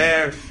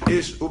ner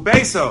ish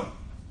ubeso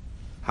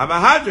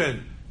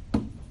hamahadrin.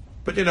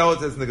 But you know it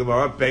says in the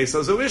Gemara,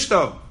 beso zu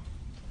ishto.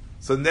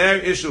 So ner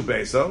ish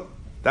ubeso,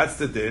 that's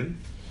the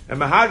din. And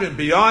mahadrin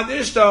beyond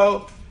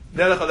ishto,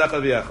 ner lecha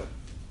v'yechad.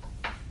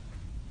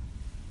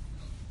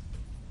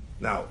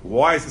 Now,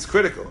 why is this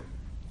critical?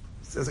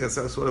 It's like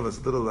sort of a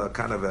little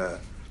kind of a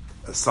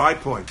side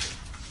point.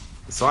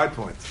 A side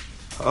point.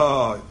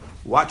 Oh,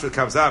 watch what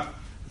comes up.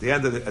 At the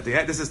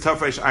end, this is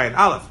Tafresh Ayin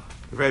Aleph,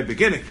 the very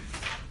beginning.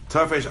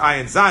 Tafresh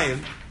Ayin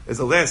Zayin is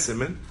the last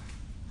simon.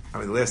 The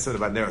last simon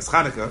about Neres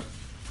Chanukah,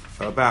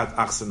 about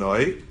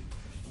Achsanoi.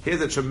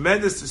 Here's a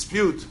tremendous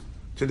dispute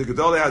between the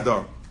Gedolei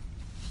Hador.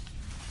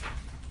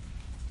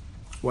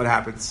 What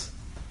happens?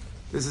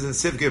 This is in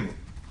Siv Gimel.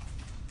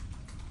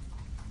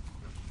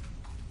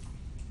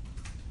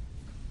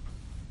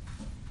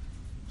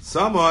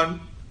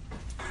 Someone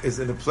is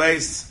in a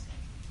place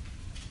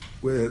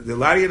where they're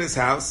lighting in his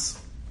house,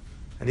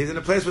 and he's in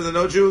a place where there are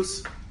no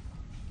Jews.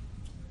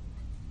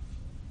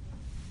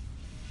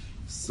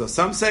 So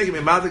some say, "Give me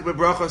madik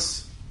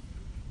bebrachos."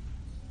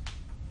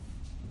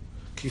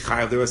 Ki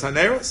chayav deros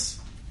haneros.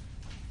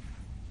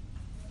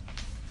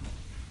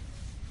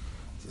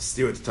 So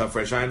steer it to tough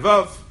fresh ayin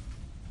vav.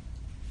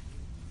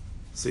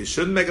 So you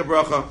shouldn't make a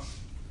bracha.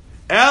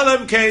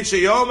 Elam kein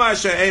sheyoma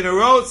she'ein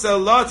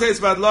rotza lotes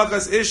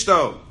badlokas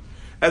ishto.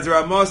 As the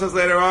Ramah says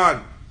later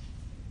on.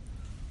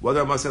 What the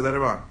Ramah says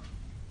later on?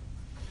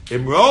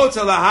 Imrot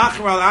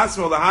alahachim al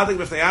asmo lahadik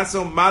b'fnei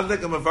atzmo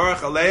madlik and mevarach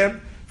aleim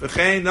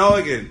v'chein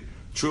noegin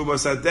truma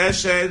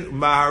sadeshen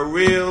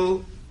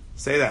maharil.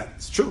 Say that.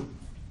 It's true.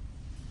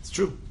 It's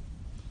true.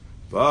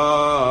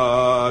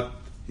 But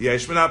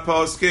yesh min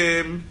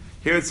poskim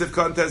here at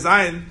Sivkon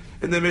Tezayin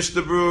in the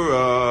Mishnah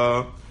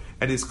Berurah,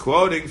 and he's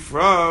quoting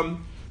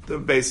from the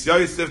Beis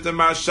Yosef, the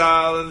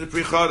Marshal, and the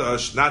Pri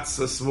Chodosh. Not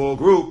a small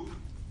group.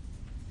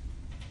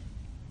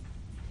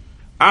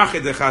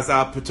 Achid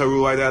dechazal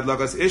p'taru aydat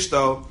logas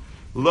ishto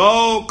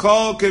lo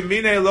kol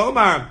kemine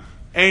lomar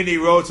any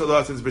road to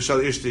losses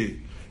b'shal ishti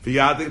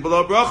v'yadik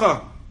below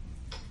bracha.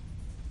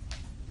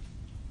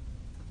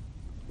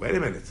 Wait a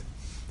minute.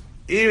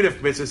 Even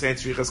if mitzvah ain't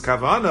shrichas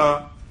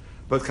kavana,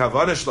 but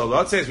kavana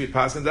shlolot says we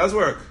pass and does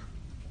work.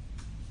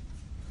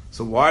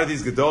 So why do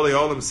these gedolei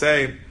olam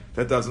say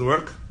that doesn't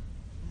work?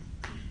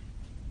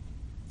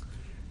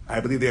 I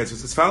believe the answer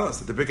is as follows.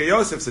 That the Bikei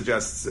Yosef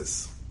suggests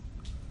this.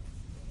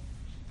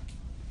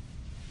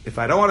 If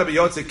I don't want to be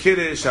Yotze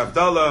Kiddush,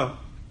 Havdalah,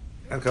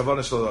 and Kavanah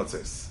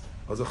Shalotzes,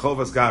 or the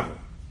Chovas Gavra.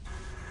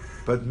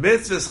 But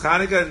mitzvahs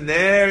Chanukah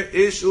ner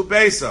ish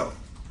ubeso.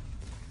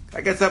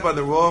 Guy gets up on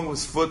the wrong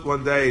foot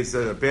one day, he's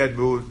in a bad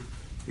mood,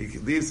 he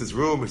leaves his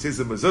room, he sees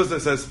the mezuzah,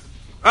 and says,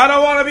 I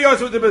don't want to be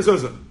Yotze with the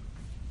mezuzah.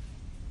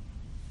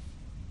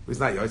 He's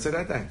not Yotze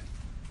that day.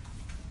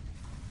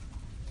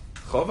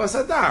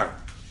 Chovas Adar.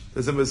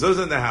 There's a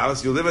mezuzah in the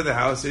house, you live in the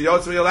house, you're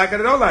Yotze, you like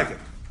it or don't like it.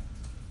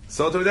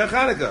 So to be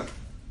Chanukah.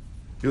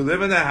 You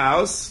live in the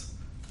house,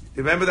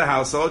 you remember the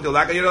household, you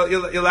like it,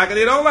 you like it,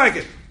 you don't like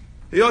it.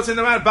 You Yotze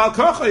no matter, Bal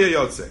Kocha you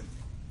Yotze.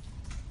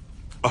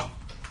 Oh,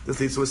 this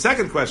leads to a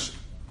second question.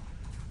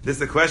 This is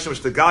the question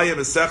which the Galia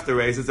Masechta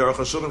raises, the Aruch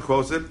HaShulchan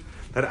quotes it,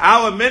 that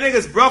our minig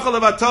is bracha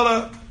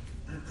levatala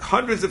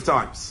hundreds of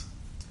times.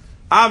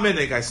 Our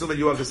minig, I assume that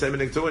you have the same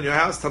minig too in your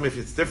house, tell me if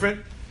it's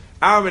different.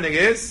 Our minig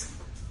is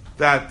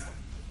that,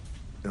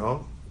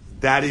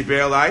 Daddy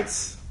Bear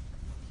lights,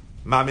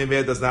 Mommy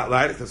Bear does not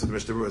light it, that's what the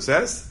Mishnah Berurah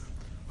says.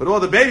 But all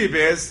the baby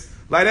bears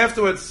Right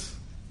afterwards,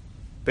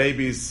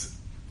 babies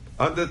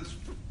under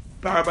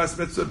bar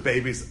mitzvah,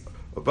 babies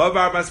above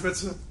bar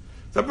mitzvah.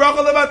 It's a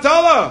bracha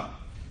levatala.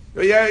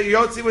 You're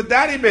yotzi with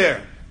daddy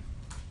bear.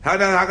 How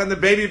can the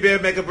baby bear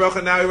make a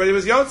bracha now? He already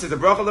was yotzi. The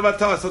bracha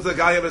levatala. So the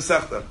guy of a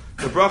sechta.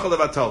 The bracha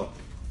levatala.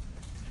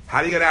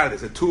 How do you get out of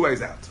this? There are two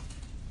ways out.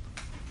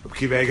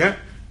 Kivega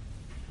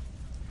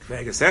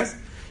says,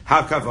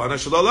 "Have kavana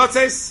shalol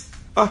lotzes."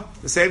 Oh,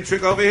 the same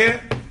trick over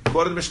here.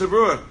 Quoted in Mishnah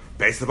Berurah,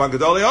 based upon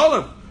Gedolei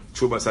Olam,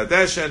 Chuma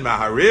Sadesh and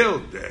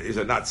Maharil. These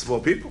are not small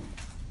people.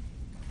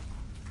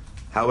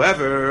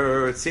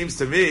 However, it seems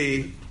to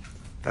me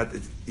that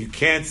you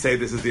can't say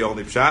this is the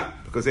only pshat,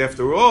 because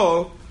after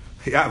all,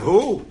 you have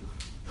who,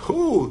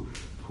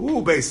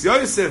 Beis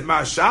Yosef,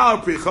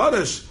 Mashal, Pri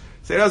Chodesh.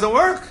 Say it doesn't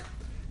work.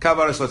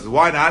 Kavana Shlotzes.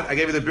 Why not? I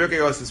gave you the Birkei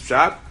Yosef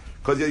pshat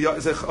because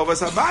it's a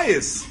Chovas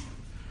Habayis.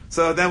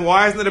 So then,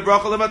 why isn't it a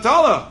bracha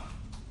lematala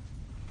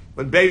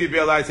when baby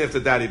bear lies after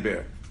daddy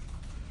bear?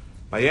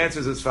 My answer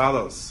is as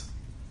follows.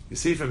 You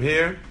see from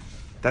here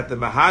that the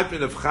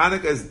Mahadrin of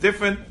Chanukah is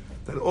different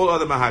than all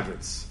other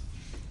Mahadrins.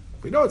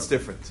 We know it's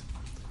different.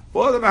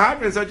 All other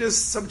Mahadrins are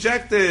just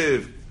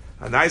subjective.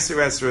 A nicer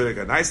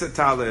esrog, a nicer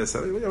talis,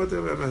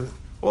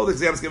 all the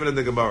exams given in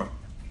the Gemara.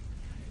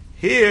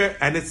 Here,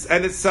 and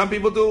it's some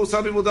people do,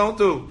 some people don't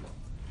do.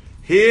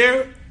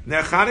 Here,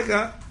 Ner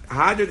Chanukah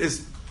Hadrin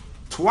is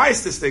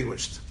twice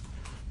distinguished.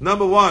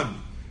 Number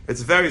one,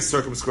 it's very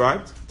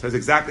circumscribed. Tells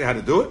exactly how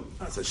to do it.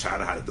 That's a shot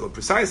how to do it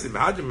precisely.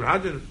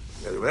 Mahadrin,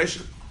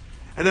 relation.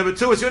 And number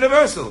two, it's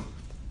universal.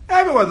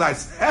 Everyone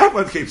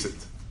keeps it.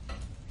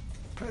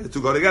 Okay, the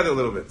two go together a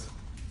little bit.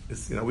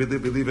 It's, we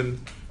believe in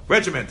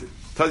regimented.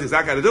 Tells you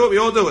exactly how to do it, we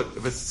all do it.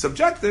 If it's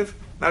subjective,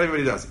 not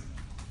everybody does it.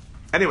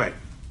 Anyway,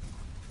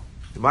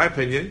 in my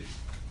opinion,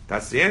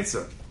 that's the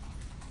answer.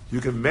 You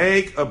can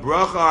make a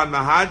bracha on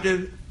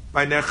Mahadrin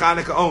by Ner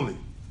Chanukah only.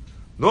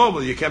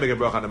 Normally, you can't make a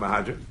bracha on the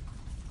Mahadrin.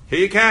 Here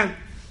you can.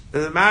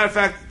 As a matter of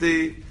fact, if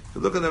you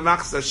look in the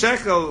Machzah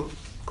Shekel,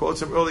 quotes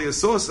from earlier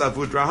sources,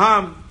 Avud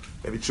Raham,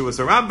 maybe Chuvas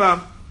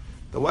Rambam,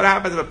 then what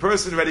happens if a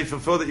person already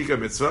fulfilled the Ikar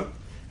Mitzvah,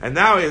 and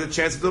now he has a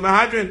chance to do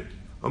Mahadrin,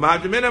 or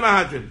Mahadrin Min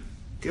Mahadrin?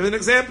 Give an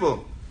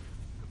example.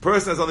 A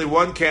person has only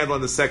one candle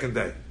on the second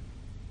day.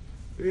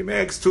 He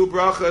makes two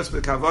brachas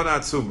with Kavana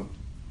Atzuma.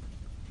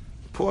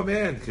 Poor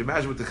man, can you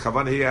imagine what the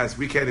Kavana he has?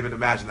 We can't even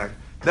imagine that.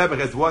 Never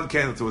has one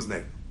candle to his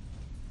name.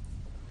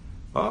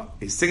 Oh,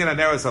 he's singing an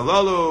Eretz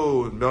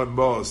Halalu,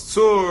 Mo's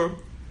Tzur,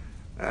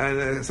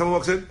 and someone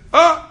walks in,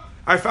 oh,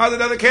 I found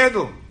another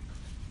candle.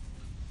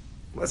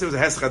 Unless it was a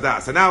Hes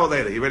Chadas. An hour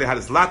later, he already had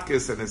his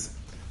latkes and his,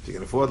 if you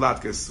can afford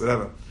latkes,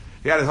 whatever.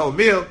 He had his whole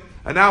meal.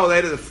 An hour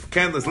later, the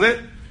candle is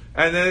lit,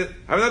 and then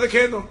have another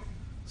candle.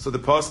 So the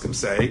poskim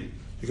say,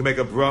 you can make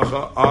a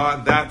bracha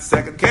on that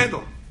second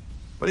candle.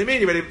 What do you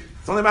mean?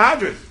 It's only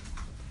Mahadrin.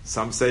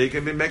 Some say you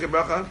can make a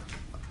bracha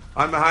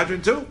on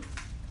Mahadrin too.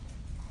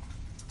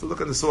 To look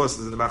at the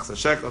sources in the Machzah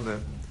Shekel,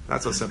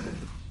 not so simple.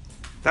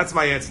 That's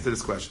my answer to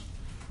this question.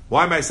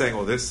 Why am I saying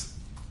all this?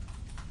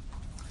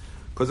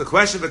 Because the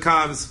question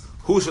becomes,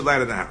 who should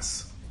light in the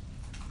house?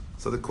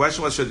 So the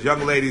question was, should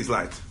young ladies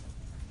light?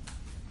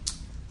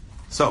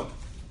 So,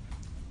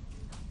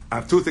 I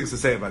have two things to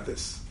say about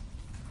this.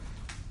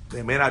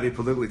 They may not be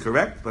politically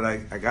correct, but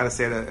I got to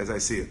say it as I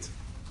see it.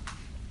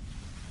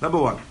 Number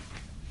one.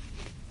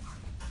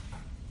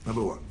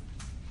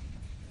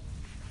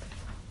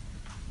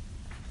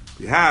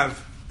 We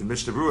have in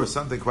Mishnah Berurah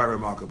something quite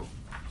remarkable.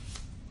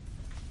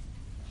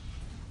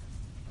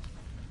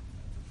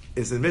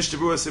 It's in Mishnah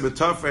Berurah Sibut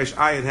Tofresh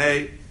Ayin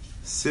Hey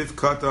Siv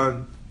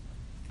Koton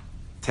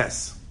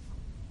Tes.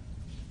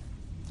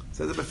 It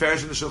says it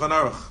beferish in the Shulchan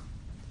Aruch.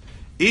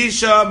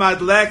 Isha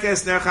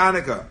madlekes ner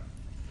Chanukah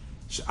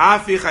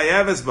she'afi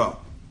chayeves ba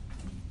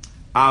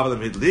aval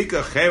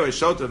midlika cheres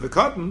shoter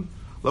v'koton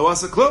lo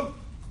asa klum.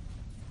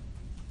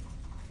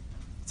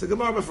 It's a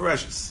Gemara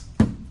befereshes.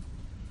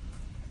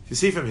 You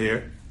see from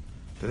here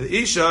that an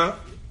Isha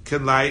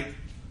can light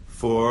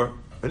for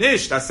an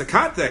Ish. That's the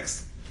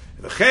context.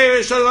 If a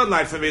Cheir should not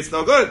light for me, it's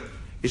no good.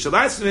 Isha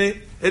lights for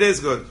me, it is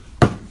good.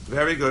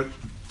 Very good.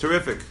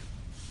 Terrific.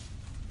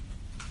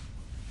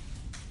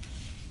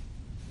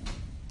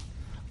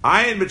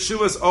 Ayin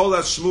B'Tshuvas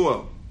Olas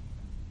Shmuel.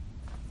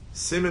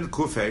 Siman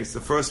Kufay. It's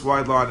the first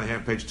wide line on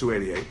hand, page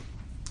 288.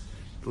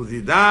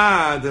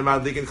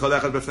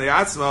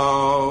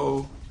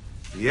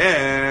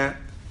 Yeah.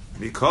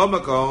 Mikol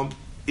Makom.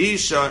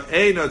 Isha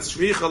Eina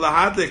Tzricha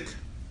Lahadlik.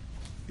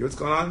 You know what's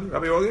going on,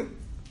 Rabbi Organ?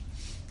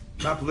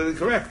 Not politically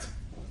correct.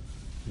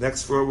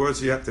 Next 4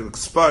 words you have to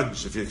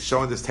expunge if you're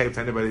showing this tape to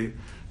anybody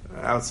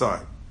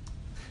outside.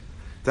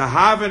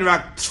 Tahavin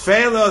rak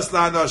tfelos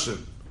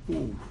la'anoshim.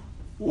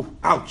 Ooh,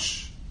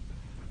 ouch.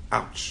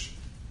 Ouch.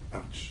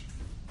 Ouch.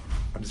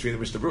 I'm just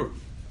reading Mishnah Berurah.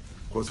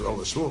 Of course, with all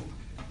the shmuel.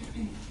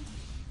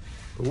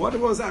 But what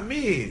does that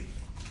mean?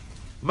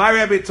 My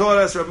Rebbe taught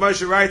us, Rav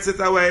Moshe writes it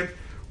that way.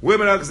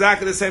 Women are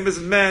exactly the same as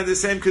men, the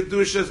same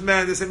kedusha as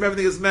men, the same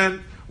everything as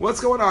men. What's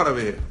going on over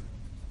here?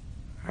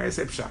 How do you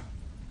say pshat?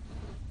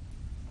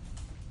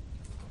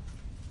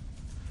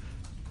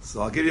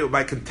 So I'll give you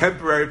my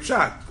contemporary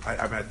pshat.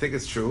 I mean, I think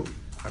it's true.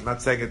 I'm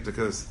not saying it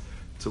because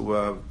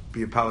to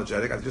be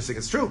apologetic. I just think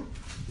it's true.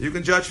 You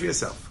can judge for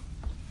yourself.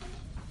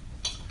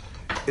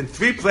 In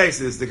 3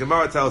 places, the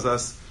Gemara tells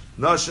us,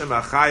 Noshem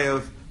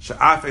achayev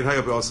she'af ein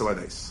hayav be'oso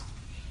ades.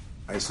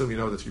 I assume you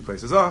know what the 3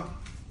 places are.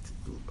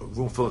 A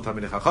room full of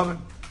Talmidei Chachamim.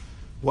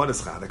 One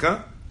is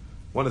Chanukah,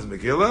 one is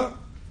Megillah,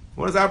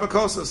 one is Arba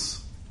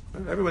Kosos.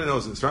 Everybody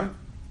knows this, right?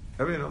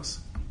 Everybody knows.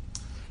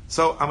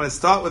 So I'm going to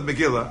start with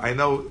Megillah. I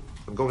know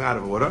I'm going out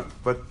of order,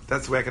 but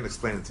that's the way I can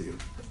explain it to you.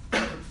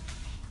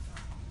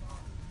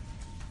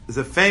 There's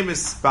a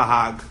famous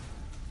Bahag,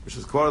 which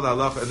is quoted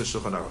halacha in the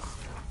Shulchan Aruch.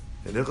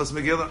 In Hilchos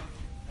Megillah.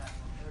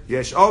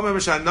 Yesh omer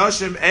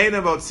sh'anoshim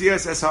eina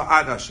motzias es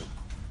ha'anashim.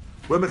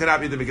 Women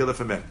cannot be the Megillah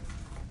for men.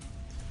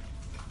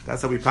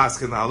 That's how we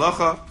pass in the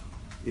halacha,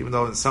 even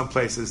though in some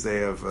places they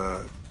have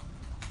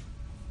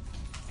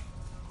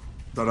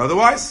done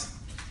otherwise.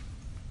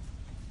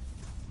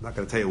 I'm not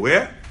going to tell you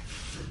where.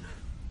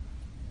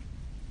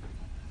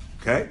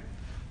 Okay?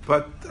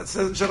 But that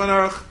says in Shulchan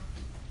Aruch.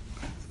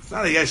 It's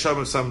not a yesh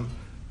omer some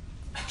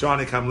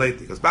Johnny come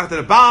late. It goes back to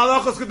the Baal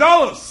Halachos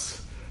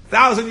Gedolos.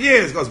 1,000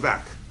 years goes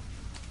back.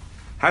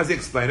 How does he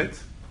explain it?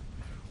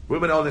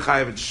 Women only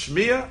chayav in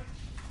shmiya,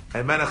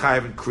 and men are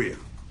chayav in kriya.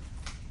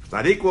 It's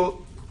not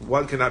equal.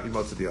 One cannot be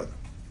most of the other.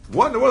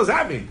 What does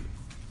that mean?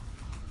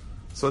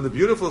 So in the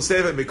beautiful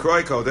Sefer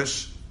Mikroi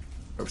Kodesh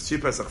of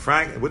Tzvi Pesach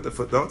Frank, and with the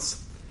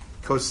footnotes,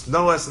 it goes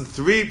no less than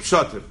 3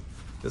 pshatim.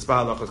 This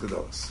Baal Halachos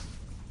Gedolos.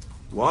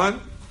 One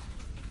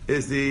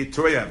is the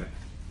Torah Yemen.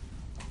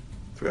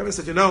 Torah Yemen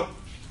said,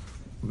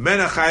 men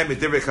are chayav in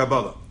divrei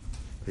Kabbalah.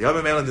 The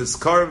Yom Melon is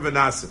Korim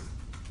v'Nasim.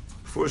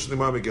 Fortunately,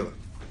 more Megillah.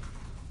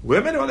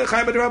 Women are only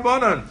chayav in the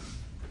Rabbanon.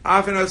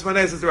 Often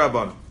Osmanes is the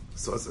Rabbanon.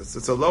 So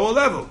it's a lower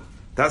level.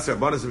 That's the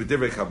Rabbanon is with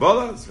divrei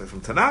Kabbalah. It's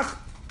from Tanakh.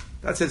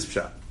 That's his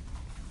pshat.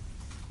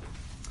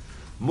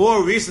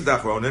 More recent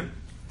Achronim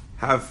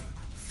have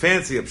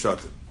fancy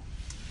pshatim,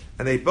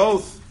 and they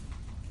both,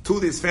 to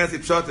these fancy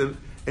pshatim,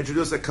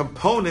 introduce a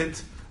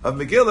component of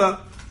Megillah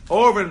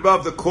over and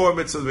above the core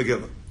mitzvah of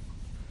Megillah.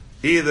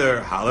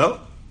 Either Hallel,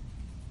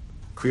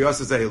 Kriyos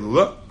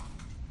Zehilula,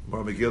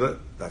 more Megillah,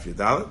 Daf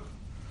Yudalet,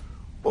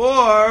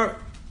 or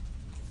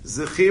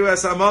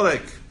Zechiras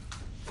Amalek.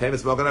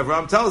 Famous Magen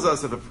Avraham tells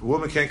us if a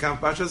woman can't come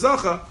Pasha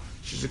Zocha,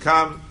 she should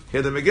come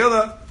hear the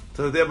Megillah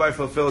to thereby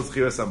fulfill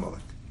Zechiras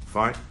Amalek.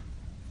 Fine.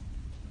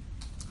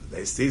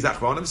 These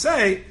Achronim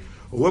say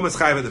a woman's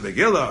chayiv in the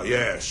Megillah.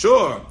 Yeah,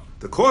 sure,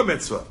 the core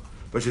mitzvah,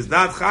 but she's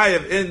not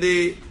chayiv in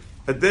the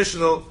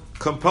additional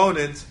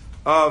component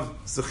of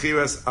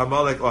Zechiras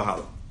Amalek or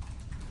Hallel.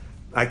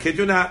 I kid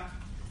you not.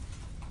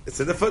 It's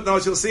in the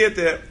footnotes. You'll see it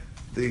there.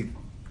 The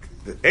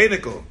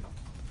Einikel,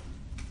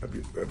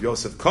 Rabbi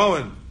Yosef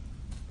Cohen,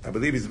 I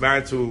believe he's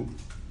married to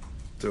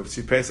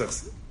Tzvi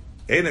Pesach's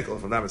Einikel,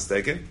 if I'm not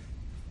mistaken.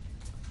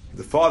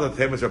 The father of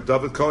him was Rabbi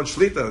David Cohen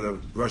Shlita, the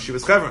Rosh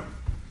Yeshiva Chevron.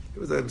 He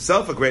was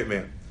himself a great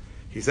man.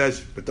 He says,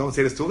 but don't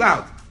say this too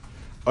loud.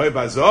 Oy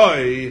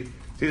bazoi.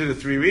 These are the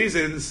 3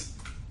 reasons.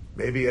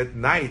 Maybe at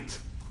night,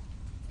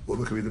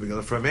 woman can be the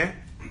Megillah for a man.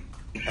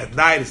 At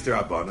night it's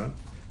D'Rabbanan.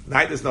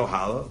 Night there's no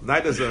Hallel.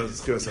 Night there's a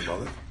Zechiras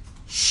Amalek.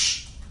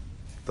 Shh.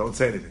 Don't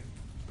say anything.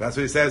 That's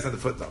what he says in the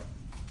footnote.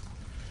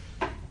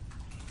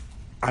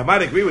 I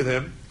might agree with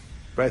him,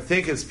 but I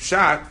think his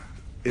pshat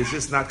is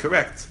just not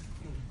correct.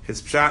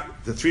 His pshat,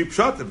 the 3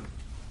 pshatim,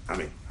 how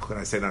can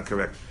I say not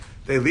correct?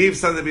 They leave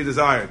something to be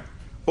desired.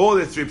 All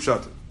the 3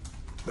 pshatim.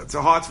 That's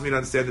so hard for me to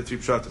understand the 3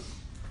 pshatim.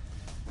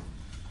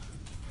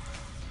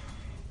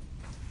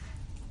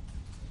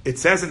 It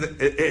says in the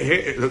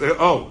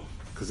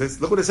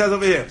because look what it says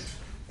over here.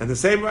 And the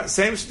same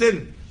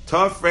shtin,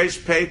 Tov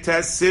Reish Pei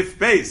Tes Sif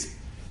Beis.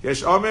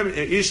 Yesh Omer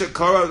Isha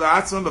Korah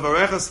La'atzman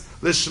B'Varechas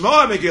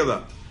L'Shmoa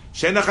Megillah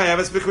She'ena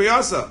Chayaves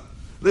B'Kriyasa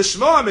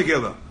L'Shmoa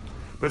Megillah.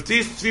 But if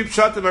these 3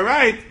 pshatim are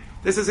right,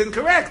 this is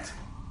incorrect.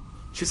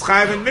 She's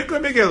Chayav in Mikra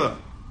Megillah.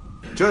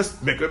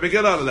 Just Mikra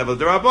Megillah on the level of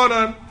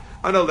D'Rabbanan,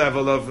 on the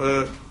level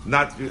of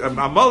not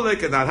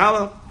Amalek and not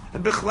Hallel.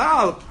 And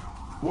Bichlal,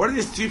 what do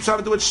these 3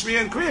 pshatim do with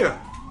Shmiya and Kriya?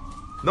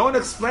 No one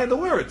explained the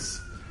words.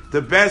 The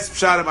best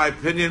pshat, in my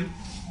opinion,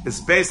 is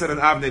based on an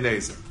Avnei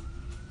Nezer.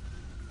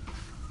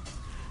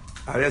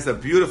 That's a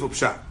beautiful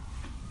pshat.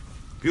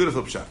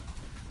 Beautiful pshat.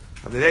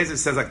 Avnei Nezer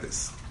says like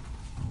this.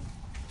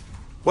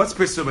 What's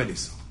Pirsum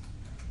Enisa?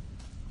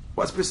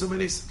 What's Pirsum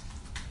Enisa?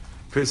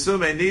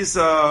 Pirsum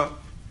Enisa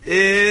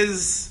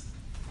is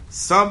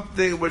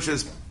something which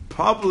is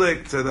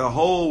public to the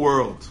whole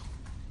world.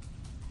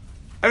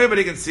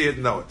 Everybody can see it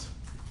and know it.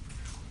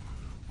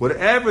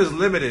 Whatever is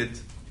limited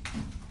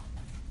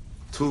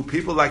to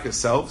people like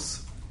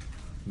yourselves,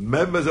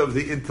 members of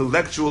the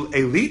intellectual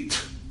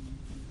elite,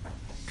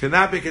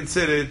 cannot be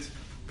considered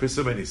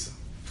Pirsum Enisa.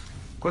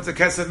 What's the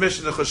Kesef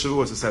Mishnah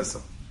Chashavua says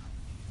so?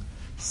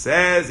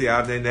 Says the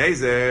Avnei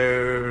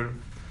Nezer,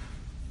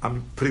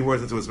 I'm putting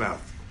words into his mouth.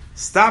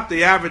 Stop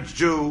the average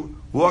Jew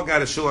walking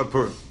out of shul on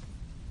Purim.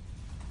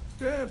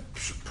 Yeah,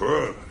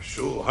 Purim,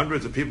 shul,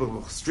 hundreds of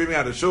people streaming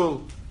out of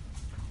shul.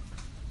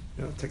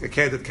 Take a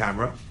candid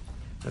camera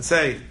and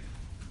say,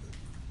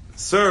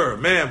 "Sir,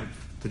 ma'am,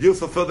 did you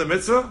fulfill the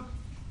mitzvah?"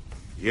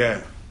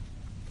 Yeah.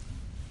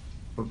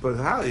 But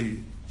how?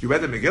 You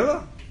read the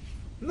Megillah?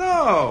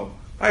 No,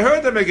 I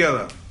heard the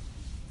Megillah.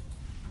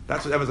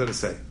 That's what everyone's going to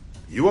say.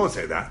 You won't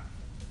say that.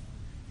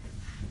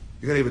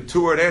 You're going to give a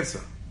 2-word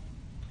answer.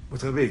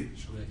 What's it going to be?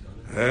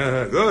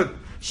 Good.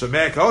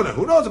 Shemei Kona.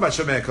 Who knows about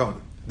Shemei Kona?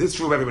 This is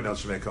true of everyone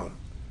else, Shemei Kona.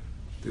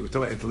 We're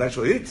talking about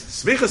intellectual elite.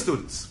 Smicha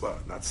students. Well,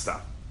 not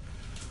stop.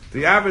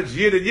 The average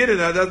Yid and Yidden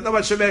doesn't know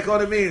what Shemei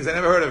Kona means. They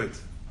never heard of it.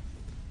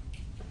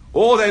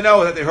 All they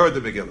know is that they heard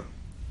the Megillah.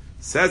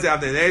 Says the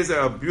Avnei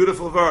Nezer, a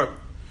beautiful verb.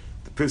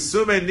 The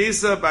Pirsume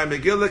Nisa by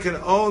Megillah can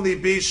only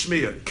be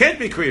Shmiya. It can't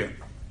be Kriya.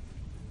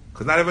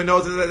 Because not everyone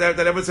knows that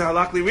everyone's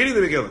halachically reading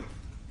the Megillah.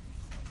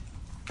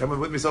 Everyone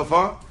with me so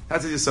far?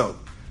 That's a Yisod.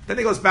 Then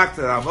he goes back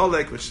to the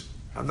Amalek, which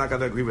I'm not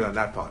going to agree with on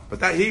that part. But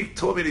that he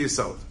told me the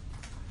Yisod.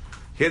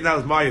 Here now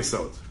is my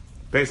Yisod,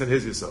 based on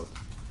his Yisod.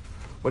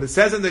 When it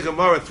says in the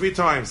Gemara 3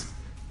 times,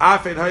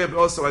 Afen Hayab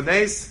also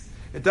Anes,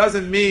 it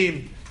doesn't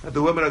mean that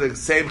the women are the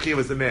same chiyuv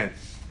as the man.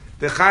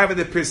 They're chayav in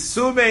the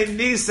Pirsume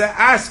Nisa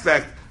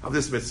aspect of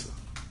this mitzvah.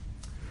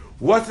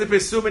 What's the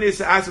Pirsume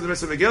Nisa aspect of the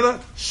mitzvah Megillah?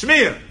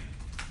 Shmiyah,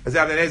 as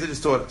Avnei Nezer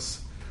just taught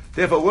us.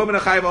 Therefore, women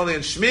are chayav only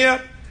in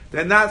Shmiyah,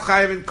 they're not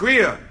chayav in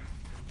Kriya.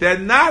 They're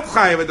not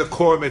chayav in the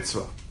core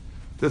mitzvah.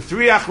 The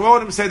 3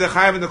 Achronim say they're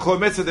chayav in the core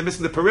mitzvah, they're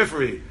missing the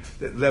periphery.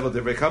 The level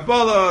of the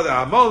Kabbalah,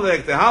 the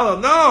Amalek, the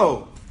Halal.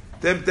 No!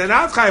 They're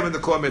not chayav in the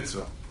core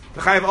mitzvah.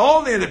 They're chayav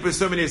only in the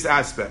Pirsume Nisa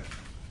aspect.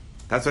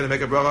 That's why they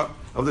make a bracha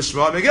of the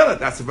Shema Megillah.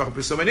 That's the bracha of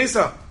Pirsume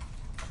Nisa.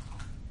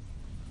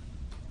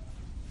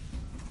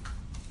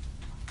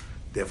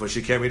 Therefore,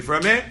 she can't read for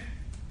a man,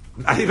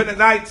 not even at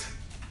night.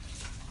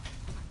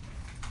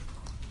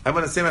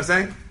 Everyone understand what I'm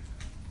saying?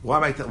 Why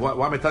am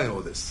I telling you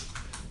all this?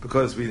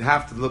 Because we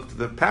have to look to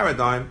the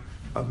paradigm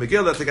of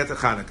Megillah to get to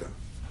Chanukah.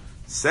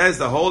 Says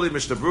the holy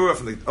Mishnah Berurah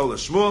from the Ola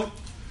Shmuel,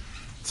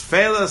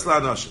 Tfeilas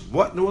la'anoshim.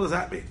 What in the world does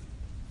that mean?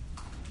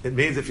 It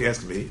means, if you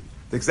ask me,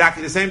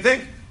 exactly the same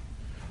thing.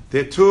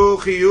 There are 2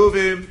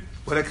 chiyuvim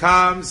when it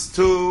comes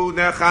to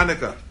Ner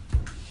Chanukah.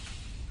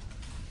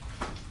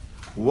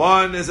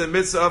 One is a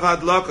mitzvah of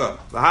hadlaka,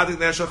 the hadik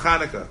ner shel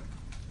Chanukah.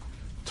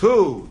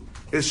 2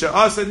 is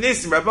she'asa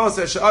nisim. Rabbi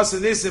says she'asa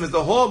nisim is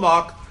the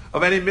hallmark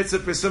of any mitzvah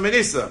Pirsume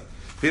Nisa.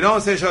 If you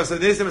don't say she'asa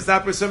nisim, it's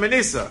not Pirsume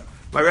Nisa.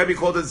 My Rebbe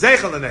called it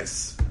zeichel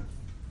l'nes.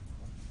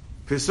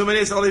 Pirsume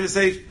Nisa, I'll even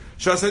say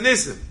she'asa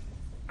nisim.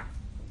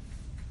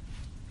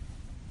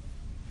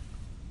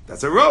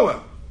 That's a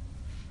roa.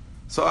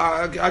 So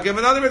I'll give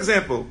another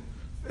example.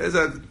 There's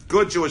a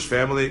good Jewish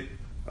family,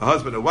 a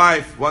husband and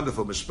wife,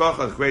 wonderful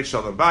mishpacha, great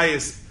shalom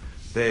bayis.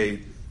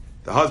 The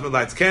husband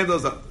lights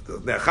candles, the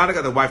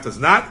Chanukah, the wife does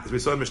not, as we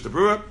saw in Mishnah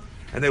Berurah,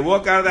 and they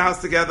walk out of the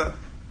house together.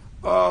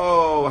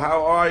 Oh,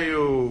 how are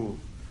you?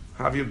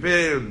 How have you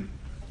been?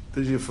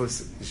 Did you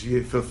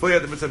fulfill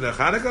the mitzvah of Ner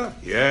Chanukah?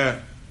 Yeah.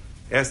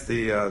 Asked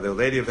the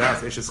lady of the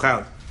house, Eshes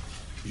Chayil,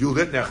 you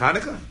lit Ner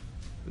Chanukah?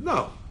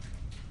 No.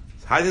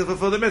 How did you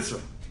fulfill the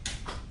mitzvah?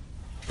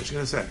 What's she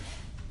going to say?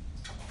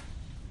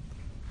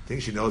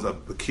 Think she knows a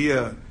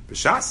Bakia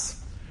B'Shas?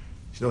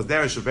 She knows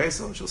Neres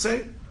Shabesel? She'll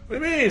say, what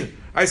do you mean?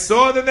 I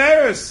saw the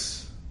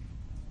Neres.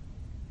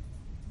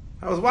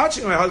 I was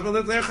watching my husband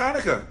lit Ner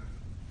Chanukah.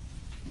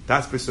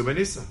 That's Pirsume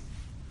Nisa.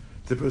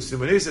 The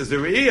Pirsume Nisa is the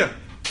Re'iyah.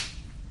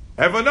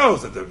 Everyone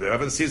knows that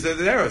everyone sees the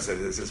Neres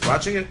and is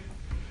watching it.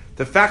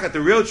 The fact that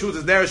the real truth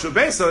is Neres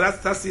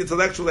Shabesel, that's the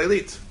intellectual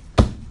elite.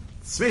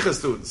 Smicha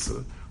students.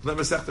 Not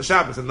Masechta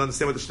Shabbos and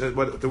understand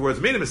what the words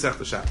mean in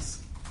Masechta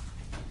Shabbos.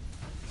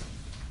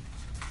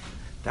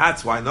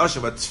 That's why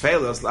Noshim are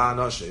Tfeilas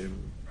la'anoshim.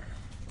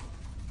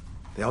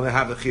 They only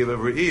have the chiyuv of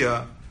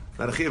Re'iyah,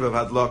 not the chiyuv of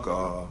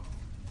Hadlaka.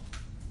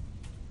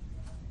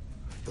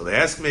 So they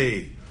ask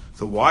me,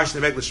 so why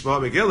should they make the Shema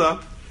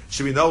Megillah?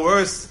 Should be no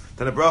worse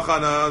than a bracha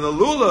on a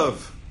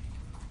lulav,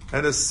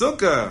 and a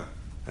sukkah,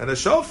 and a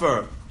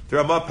shofar. There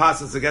are more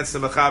passages against the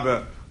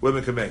mechaber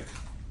women can make.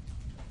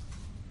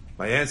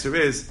 My answer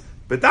is,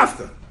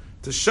 B'dafka,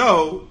 to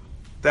show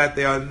that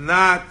they are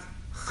not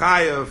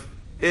chayav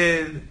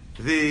in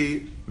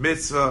the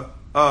mitzvah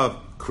of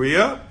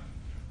Kriya,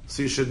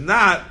 so you should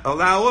not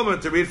allow a woman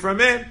to read for a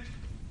man.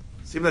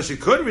 So even though she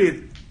could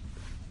read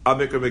a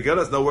Mikra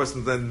Megillah, it's no worse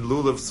than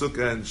Lulav,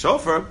 Sukkah, and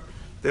Shofar,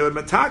 they would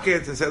matake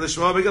it and say the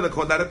Shema Megillah,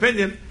 according to that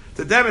opinion,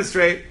 to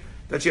demonstrate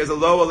that she has a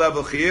lower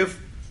level chiyuv,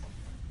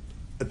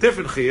 a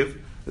different chiyuv,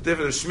 a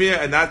different shmiyah,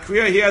 and not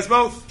Kriya. He has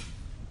both,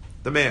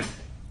 the man.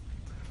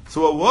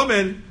 So a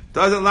woman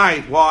doesn't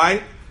like.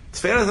 Why?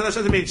 Tefillah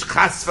doesn't mean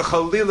chas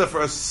v'chalila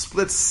for a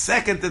split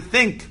second to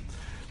think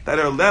that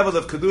her level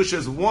of kedusha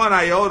is 1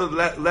 iota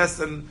less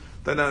than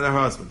her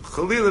husband.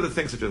 Chalila to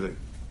think such a thing.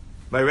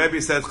 My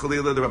Rebbe said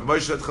Chalila, the Rebbe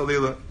Moshe said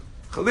Chalila.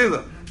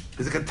 Chalila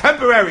is a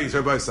contemporary, is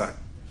her both side.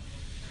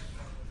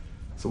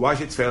 So why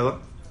she tefillah?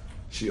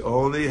 She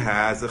only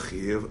has a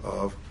chiyuv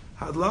of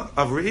hadlaka,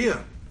 of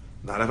re'iyah,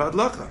 not of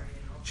hadlaka.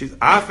 She's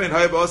afen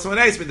hoyba also an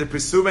ace, but the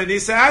Pirsume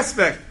Nisa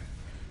aspect.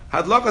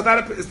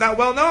 Hadlaka is not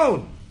well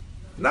known.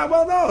 Not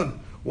well known.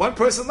 One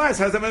person lies.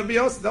 How does that be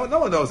also? No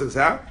one knows this.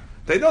 How?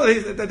 They know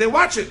that they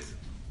watch it.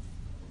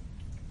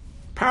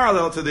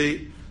 Parallel to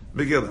the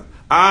Megillah.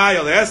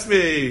 You'll ask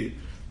me,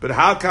 but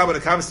how come when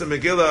it comes to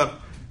Megillah,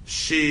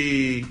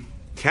 she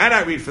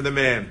cannot read for the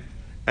man,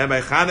 and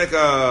by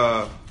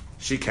Chanukah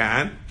she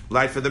can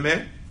light for the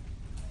man?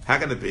 How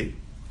can it be?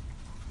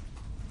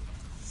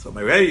 So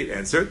my Rebbe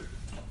answered,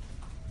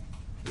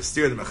 the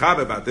steer the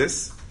Mechaber about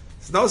this.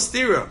 There's no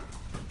stira.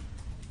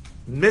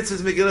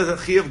 Mitzvah's Megillah is a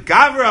chiyuv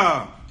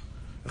gavra.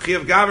 A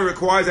chiyuv gavra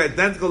requires an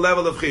identical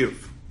level of chiyuv.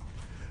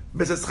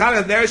 Mitzvah's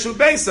Chanukah nereshu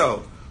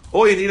beiso.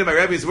 All you need in my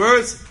Rebbe's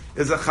words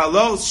is a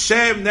chalos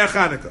shem ner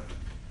Chanukah.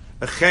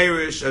 A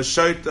cherish, a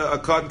shoita, a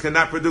cotton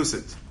cannot produce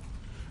it.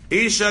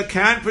 Isha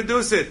can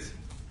produce it.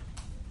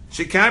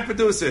 She can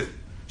produce it.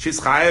 She's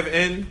chayev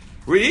in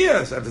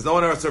Riyah. So if there's no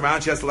one else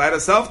around, she has to light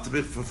herself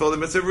to fulfill the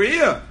mitzvah of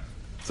Riyah.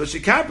 So she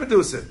can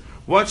produce it.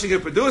 Once she can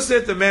produce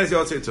it, the man is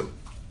Yotzei too.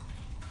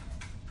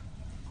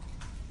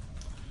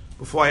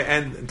 Before I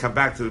end and come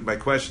back to my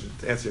question,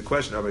 to answer your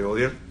question, Rabbi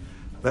Yulia,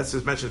 let's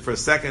just mention for a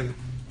second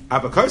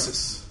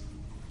Abakosis.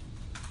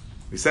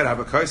 We said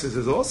Abakosis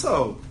is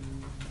also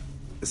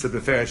it's a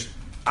beferish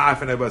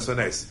af and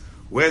Abasones.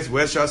 Where's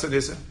Shas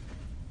Nisa?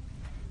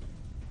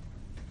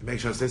 Make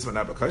Shas Nisa when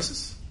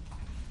Abakosis?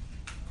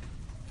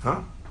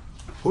 Huh?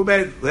 Who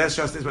made last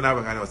Shas Nisa when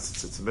Abakosis? I know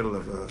it's the middle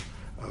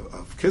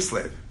of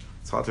Kislev.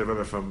 It's hard to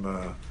remember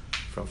from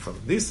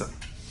Nisan.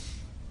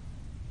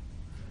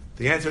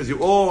 The answer is you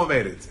all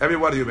made it. Every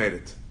one of you made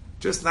it.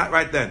 Just not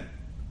right then.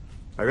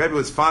 My Rebbe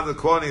was fond of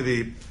calling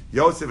the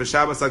Yosef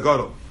Shabbos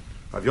Agodol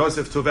of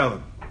Yosef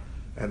Tuvelim.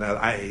 And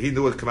he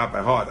knew it would come out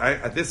by heart.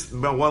 At this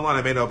one line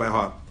I may know by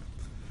heart.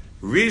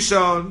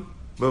 Rishon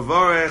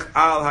Mevorech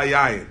Al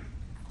Hayayin.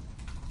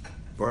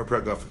 Bor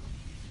Pregofen.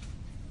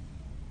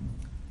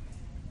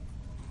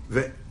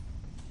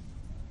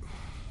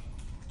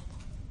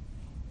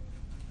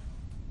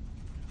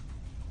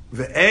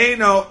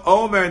 Ve'eno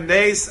Omer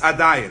Neis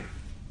Adayin.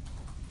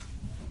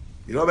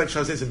 You know about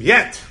Shazism?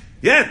 Yet.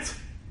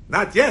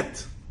 Not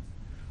yet.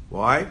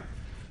 Why?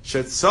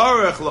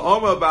 Shetzorech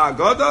L'Omer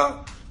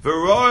Ba'agoda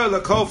V'roy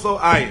L'Koflo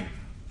Ayin.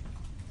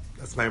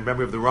 That's my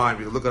memory of the rhyme.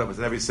 You can look it up. It's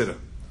in every siddur.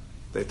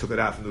 They took it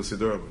out from the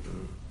Siddur.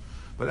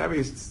 But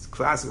every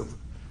classical,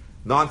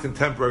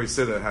 non-contemporary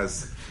siddur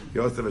has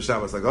Yosef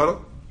Shabbos Agoda,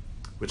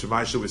 which in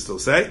my shul we still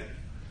say.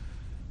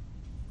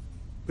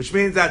 Which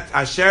means that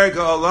Asher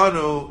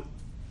Ga'olanu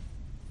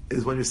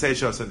is when you say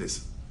Shas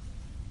Nisa.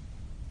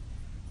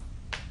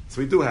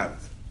 So we do have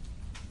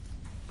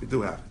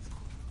it.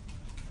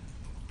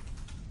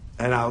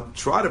 And I'll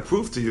try to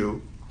prove to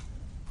you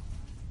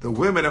the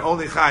women are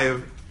only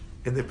chayiv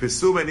in the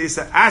Pesuma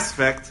Nisa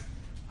aspect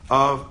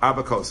of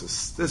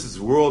Abakosis. This is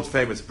world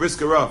famous.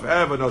 Brisker Rav.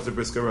 Everyone knows the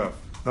Brisker Rav.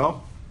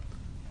 No.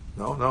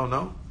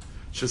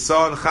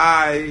 Shason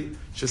Chai,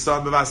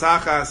 Shason Bevas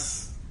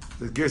Achas,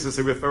 the Girsas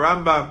Arif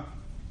Rambam.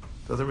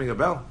 Doesn't ring a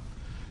bell.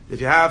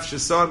 If you have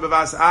Shason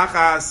Bevas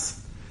Achas,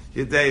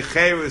 Yedei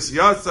Cheirus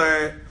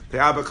Yotzer, the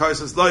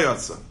Abakosis Lo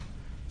Yotzer.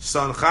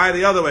 Shason Chai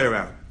the other way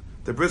around.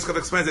 The Brisker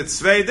explains it.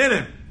 Tzvei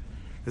dinim.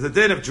 There's a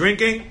din of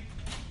drinking.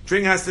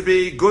 Drink has to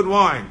be good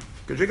wine.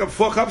 You can drink up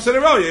 4 cups in a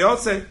row, you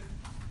Yotze.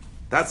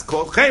 That's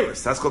called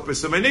Cheirus. That's called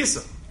Pesumei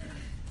Nisa.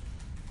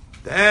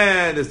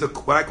 Then there's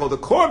what I call the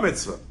core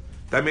mitzvah.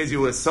 That means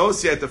you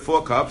associate the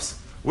 4 cups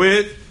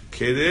with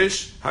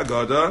Kiddush,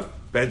 Haggadah,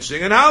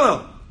 benching, and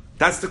Hallel.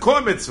 That's the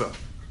core mitzvah.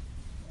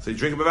 So you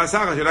drink a Bevas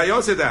Achas, you're not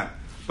Yosef that.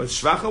 But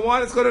Shvacha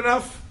wine is good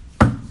enough.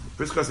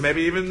 Because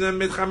maybe even the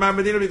Midchama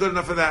Medina will be good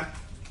enough for that.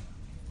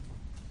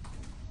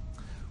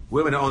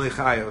 Women are only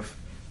chayav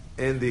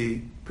in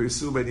the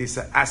Pesumei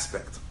Nisa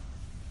aspect.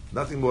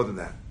 Nothing more than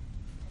that.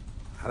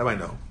 How do I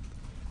know?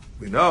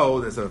 We know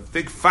there's a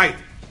big fight.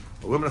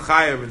 Women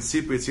chayav in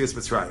Sipur Yetzias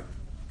Mitzrayim.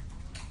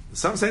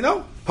 Some say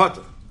no,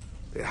 potter.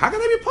 How can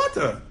they be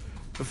potter?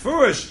 The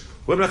Furish,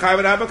 women chayav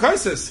in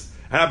Abakosis.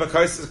 And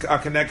Abakosis are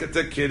connected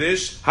to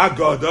Kiddush,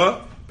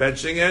 Haggadah,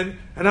 benching, and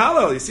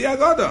Hallel. You see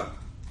Haggadah.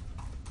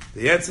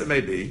 The answer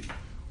may be,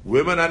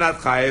 women are not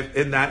chayav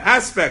in that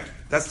aspect.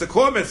 That's the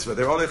core mitzvah.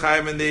 They're only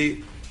chayav in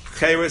the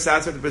Cheirus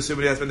aspect, the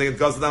Pesumei aspect. They can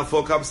guzzle down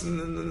 4 cups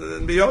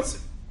and be Yotze.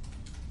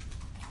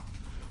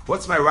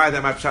 What's my right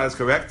that my pshat is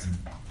correct?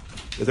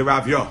 There's a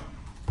Rav Yoh.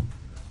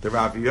 The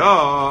Rav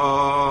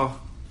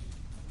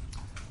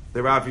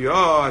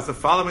Yoh has the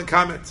following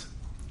comment.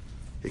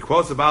 He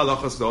quotes the Baal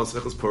Lochos Gdos,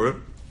 Hilchos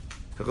Purim,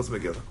 Hilchos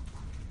Megillah.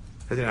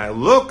 And I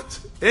looked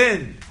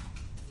in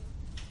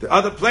the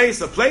other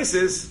places,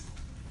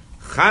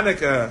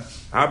 Chanukah,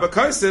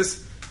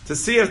 Abakosis, to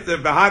see if the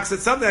Bahag said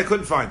something. I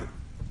couldn't find it.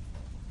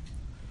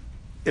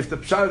 If the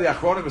pshat of the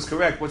Achronim is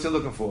correct, what's he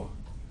looking for?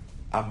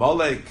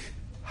 Amalek,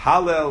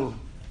 Hallel,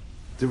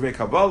 Divrei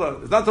Kabbalah.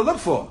 There's nothing to look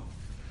for.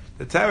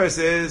 The terrace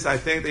is, I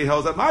think that he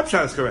holds that my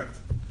pshat is correct.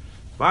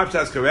 My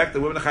pshat is correct. The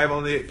women are chayav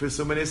only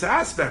Pesumei Nisa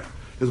aspect.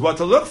 There's what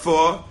to look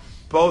for,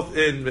 both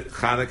in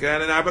Chanukah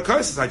and in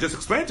Abakosis. I just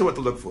explained to what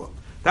to look for.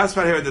 That's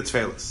right here in the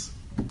Tefillos.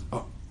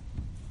 Oh.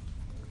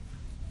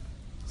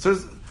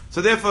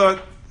 So therefore,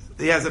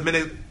 he has a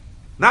minute,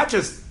 not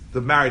just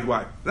the married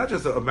wife, not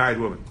just a married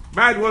woman.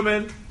 Married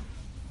woman,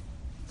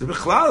 the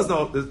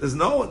Bichlal there's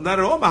no, not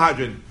at all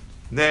mahadrin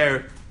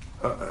near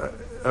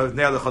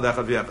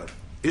lechodecha v'yechad.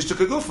 Ishta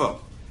kagufa.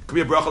 Could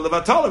be a bracha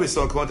levatola. We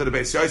saw according to the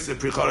Beis Yosef,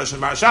 Pri Chodesh,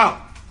 and Marshal.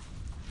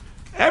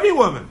 Every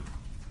woman,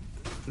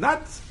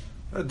 not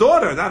a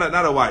daughter,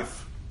 not a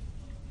wife.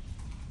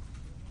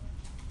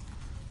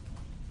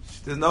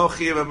 There's no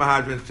chiyuv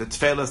mahadrin to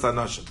tefillas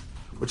anoshim,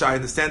 which I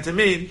understand to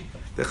mean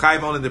the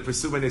chayim only in the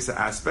presumably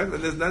aspect,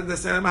 and there's not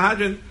necessarily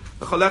mahadrin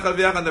the cholecha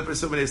v'yach and the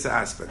presumably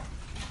aspect.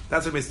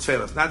 That's what means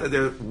tefillas. Not that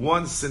they're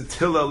one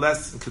scintilla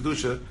less in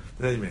kedusha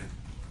than any man.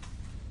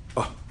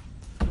 Oh,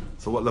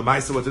 so what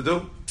lemaisa? What to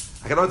do?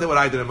 I can only tell you what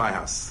I did in my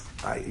house.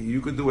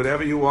 You can do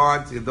whatever you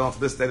want. You don't have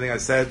to listen to anything I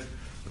said.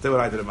 I'll tell you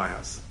what I did in my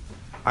house.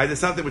 I did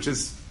something which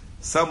is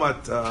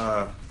somewhat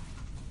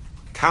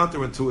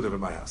counterintuitive in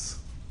my house.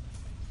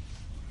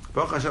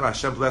 Baruch Hashem,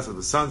 Hashem blessed with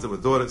the sons and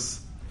with daughters.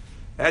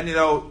 And you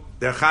know,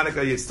 their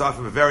Chanukah, you start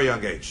from a very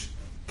young age.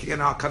 You can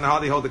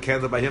hardly hold the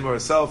candle by him or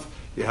herself.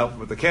 You help them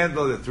with the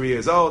candle. They're 3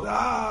 years old.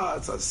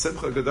 It's a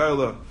simcha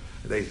gedola.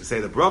 They say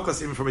the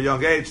brachos even from a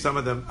young age. Some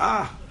of them,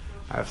 I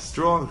have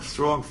strong,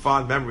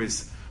 fond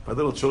memories. My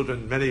little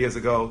children, many years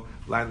ago,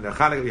 lying their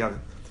Chanukah,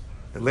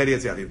 and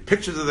ladies, you have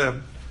pictures of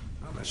them.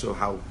 I'm not sure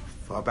how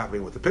far back we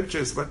went with the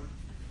pictures, but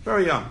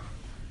very young.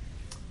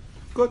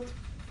 Good.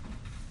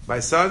 My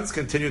sons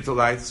continued to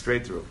light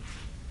straight through.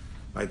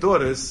 My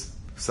daughters,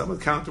 somewhat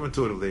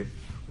counterintuitively, when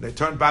they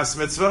turned Bas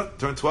Mitzvah,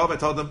 turned 12, I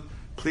told them,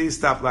 please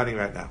stop lighting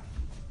right now.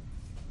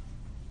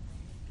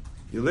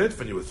 You lit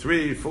when you were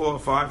 3, 4,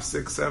 5,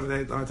 6, 7,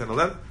 8, 9, 10,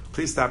 11.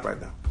 Please stop right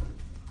now.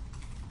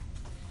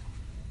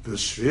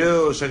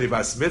 B'shvil sheni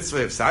Bas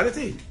Mitzvah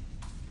ifsadati.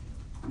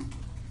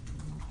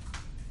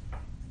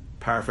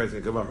 Paraphrasing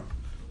the Gemara.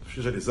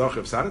 B'shvil sheni zoch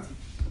ifsadati.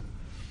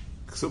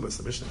 Ksubas,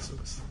 the Mishnah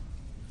Ksubas.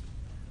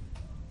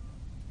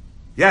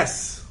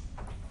 Yes.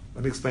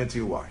 Let me explain to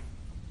you why.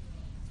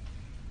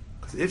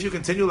 Because if you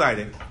continue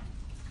lighting,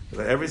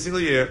 every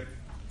single year,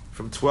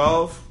 from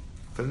 12,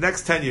 for the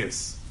next 10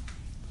 years,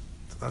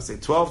 let's say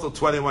 12 till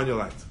 21 you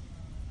light.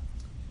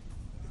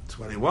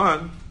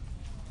 21,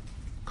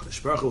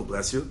 Kadosh Baruch Hu will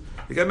bless you,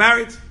 you get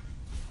married.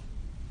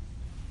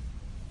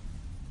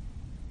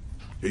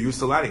 You're used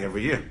to lighting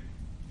every year.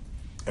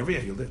 Every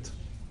year you lit.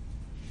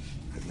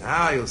 And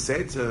now you'll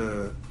say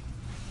to,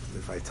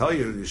 if I tell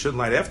you you shouldn't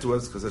light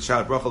afterwards because it's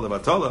Shabbat Bracha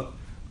Levatola,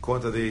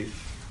 according to the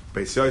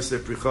Beis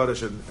Yosef, Pri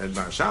Chodesh, and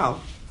Marshal,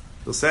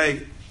 you'll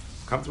say,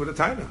 come to a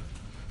taina.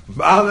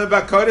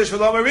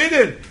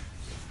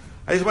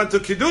 I just went to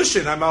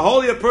Kiddushin. I'm a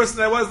holier person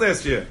than I was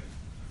last year.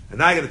 And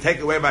now you're going to take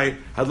away my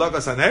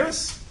Hadlokos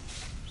Haneros?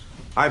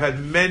 I've had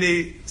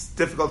many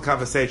difficult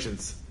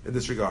conversations in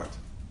this regard.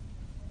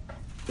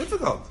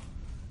 Difficult.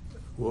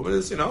 Woman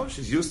is,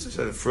 she's used to, she's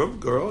a frum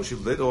girl, she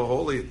lived all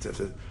holy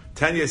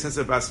 10 years since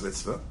her Bas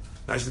Mitzvah.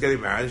 Now she's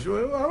getting married.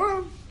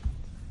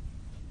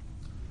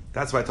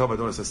 That's why I told my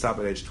daughters to stop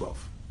at age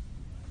 12.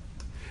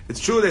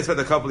 It's true they spent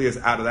a couple of years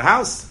out of the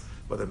house,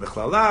 but the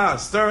Mechlala,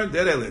 Stern,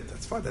 there they lit.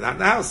 That's fine. They're not in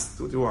the house.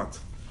 Do what you want.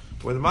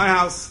 When in my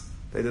house,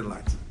 they didn't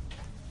light.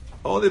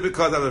 Only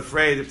because I'm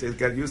afraid if they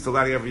get used to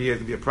lighting every year, it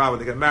can be a problem.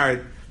 When they get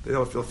married, they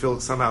don't feel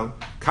somehow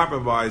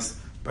compromised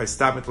by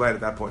stopping to light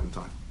at that point in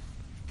time.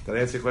 Did I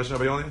answer your question,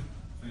 Rabbi Yonah?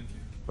 Thank you.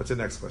 What's your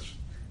next question?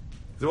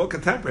 They're all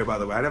contemporary, by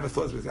the way. I never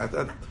thought there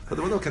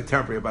was no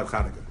contemporary about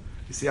Hanukkah.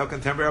 You see how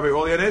contemporary Rabbi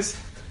Olian is?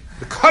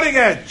 The cutting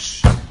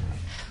edge!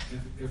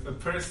 If a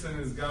person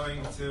is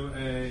going to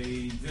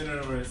a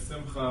dinner or a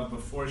simcha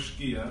before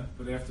Shkia,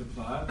 but after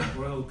Plag,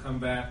 or he'll come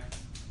back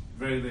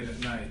very late at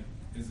night,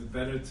 is it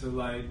better to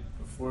light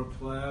before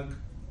Plag?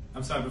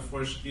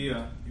 Before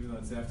Shkia, even though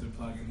it's after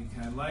Plag and he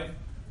can light?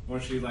 Or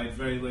should he light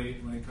very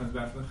late when he comes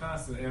back from the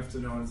Chas and after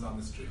no one's on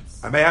the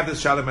streets? I may have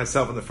this challenge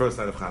myself on the first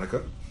night of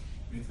Hanukkah.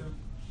 Me too.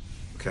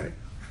 Okay.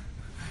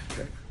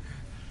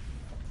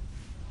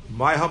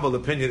 My humble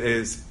opinion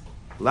is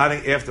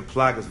lighting after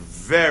Plag is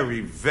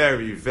very,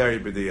 very, very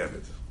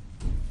b'diavad.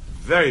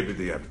 Very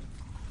b'diavad.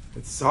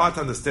 It's hard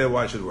to understand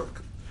why it should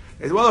work.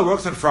 It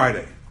works on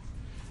Friday.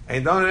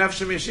 And don't have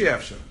Efshem Yeshi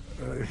Efshem.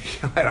 You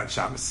can light on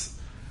Shabbos.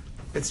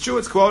 It's true,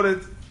 it's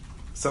quoted.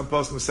 Some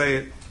folks will say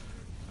it.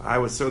 I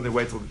would certainly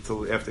wait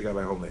till after I got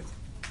my home late.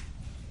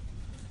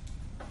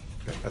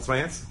 Okay, that's my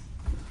answer.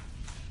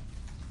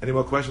 Any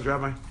more questions,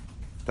 Rabbi?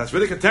 That's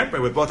really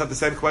contemporary. We both have the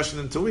same question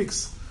in 2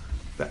 weeks.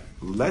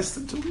 Less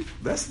than 2 weeks?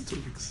 Less than 2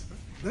 weeks.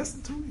 Less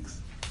than 2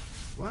 weeks.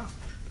 Wow.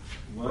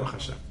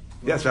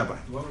 Yes, Rabbi.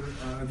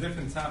 A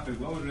different topic.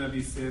 What would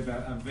Rabbi say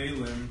about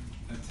Avelim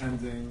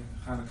attending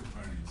Hanukkah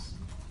parties?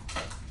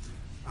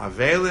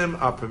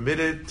 Avelim are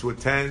permitted to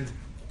attend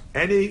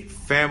any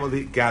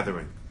family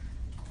gathering.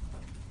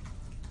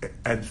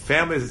 And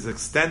family is as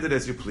extended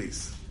as you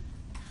please.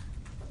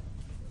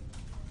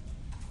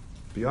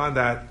 Beyond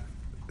that,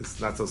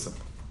 it's not so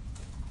simple.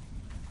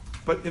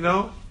 But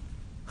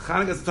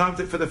Hanukkah is a time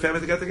for the family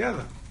to get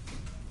together.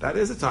 That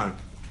is a time.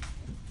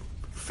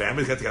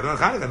 Families get together on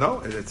Hanukkah. No,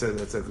 it's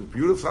a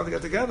beautiful time to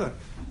get together.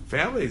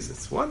 Families,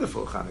 it's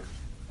wonderful, Hanukkah.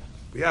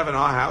 We have in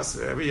our house,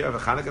 every year, have a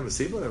Chanukah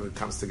Mesiba, it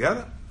comes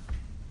together.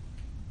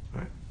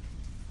 Right?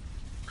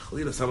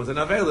 If someone's an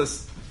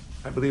Avelis,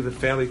 I believe that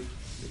family,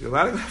 you're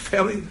allowed to have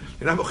family,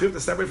 you're not mechuyev to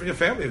separate from your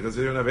family because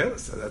you're an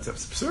Avelis. That's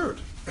absurd.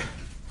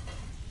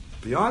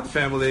 Beyond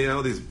family,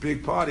 these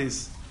big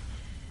parties,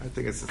 I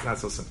think it's not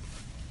so simple.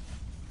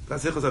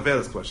 That's Hilchos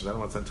Avelis question. I don't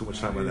want to spend too much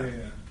time on that.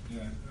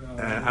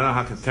 And I don't know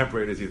how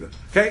contemporary it is either.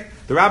 Okay,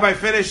 the rabbi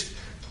finished.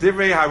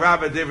 Divrei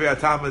HaRabba, Divrei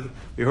HaTalmud.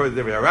 We heard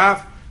Divrei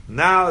HaRav.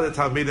 Now the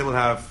Talmidim will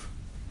have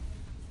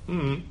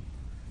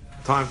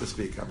time to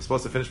speak. I'm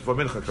supposed to finish before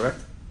Mincha, correct?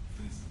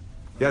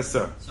 Yes,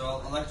 sir.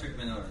 So electric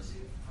menorahs.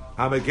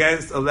 I'm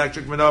against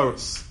electric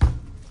menorahs.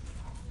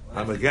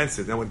 I'm against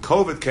it. Now when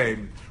COVID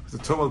came, there was a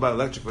tumult about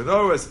electric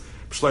menorahs.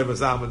 Shlomo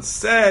Zalman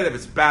said if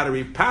it's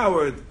battery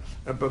powered,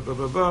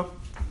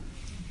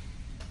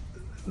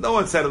 no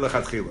one said it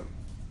lechatchila.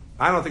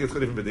 I don't think it's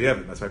good even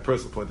b'di'evid. That's my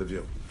personal point of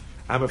view.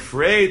 I'm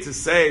afraid to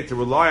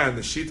rely on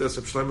the shitas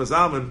of Shlomo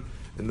Zalman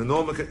in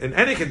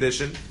any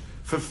condition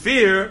for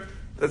fear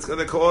that's going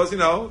to cause,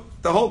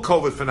 the whole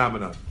COVID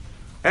phenomenon.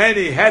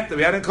 Any het that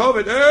we had in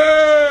COVID,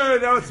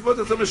 now it's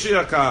mutter till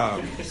Mashiach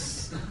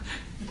comes.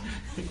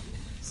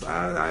 So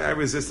I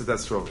resisted that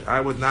strongly. I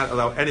would not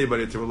allow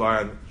anybody to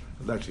rely on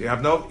electric.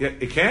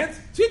 You can't?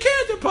 So you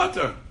can't, you're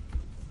putter.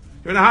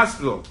 You're in a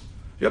hospital.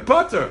 You're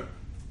putter.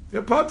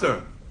 You're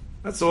putter.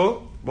 That's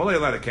all. Won't let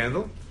you light a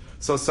candle.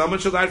 So someone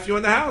should light for you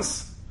in the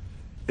house.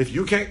 If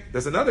you can't,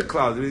 there's another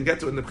cloud. We didn't get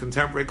to it in the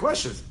contemporary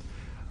questions.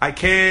 I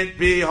can't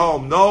be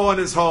home. No one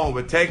is home.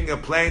 We're taking a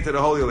plane to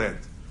the Holy Land.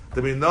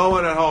 There'll be no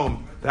one at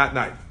home that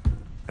night.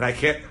 And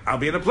I'll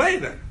be in a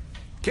plane then.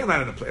 Can't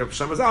light on a plane.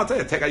 I'll tell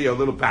you, take out your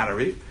little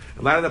battery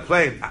and light on the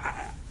plane.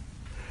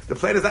 The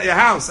plane is not your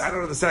house. I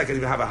don't understand. I can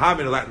even have a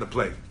hobby to light on the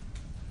plane.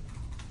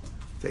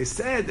 The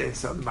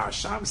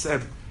Marsham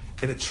said,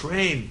 in a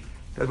train,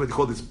 that's what they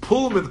call these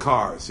Pullman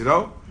cars, It's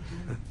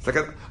like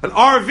an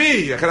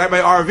RV. Can I have my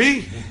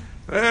RV?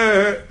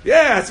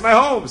 Yeah, it's my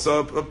home.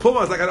 So a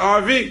Pullman is like an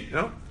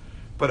RV,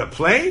 But a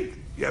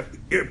plane, you have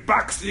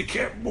earbox, you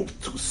can't move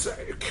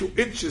 2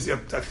 inches. You're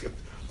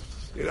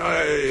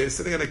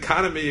sitting in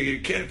economy,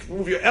 you can't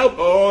move your elbow.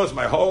 Oh, it's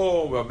my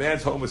home. A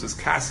man's home is his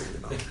castle,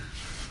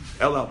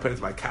 LL Pen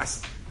is my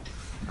castle.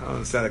 I don't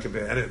understand. I can be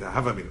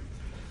anything.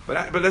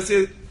 But let's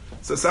see.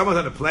 So someone's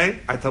on a plane,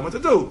 I tell them what to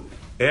do.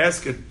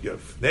 Ask your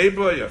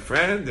neighbor, your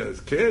friend, your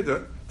kid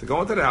to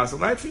go into the house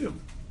and light for you.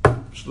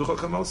 Shluchot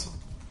Kamosa.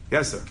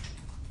 Yes, sir.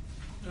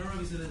 I don't know if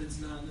you said that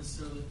it's not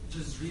necessarily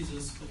just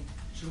Jesus, but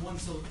should one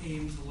still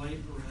aim to light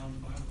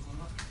around 5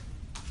 o'clock?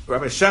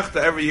 Rabbi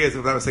Shechter every year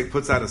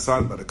puts out a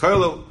song by the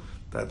Kollel,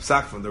 that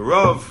psak from the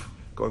Rav,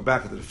 going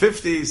back into the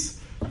 50s,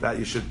 that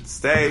you should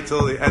stay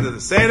till the end of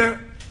the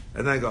Seder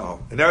and then go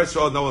home. In Eretz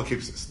Yisrael, no one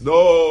keeps this.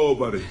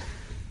 Nobody.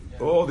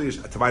 All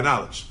these, to my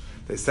knowledge.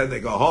 They said they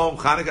go home,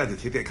 Hanukkah, they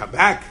think they come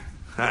back.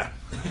 They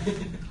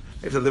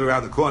have to live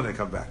around the corner and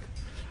come back.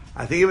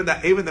 I think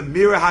even the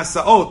Mira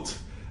Hasaot,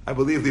 I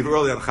believe, leave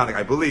early on Hanukkah.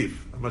 I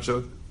believe. I'm not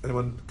sure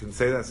anyone can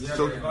say that. Yeah,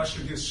 but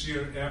Usher gives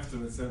shir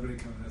afterwards.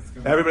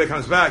 Everybody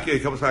comes back. Yeah, he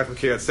comes back from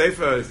Kiryat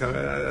Sefer. He's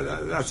coming,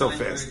 not so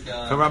fast.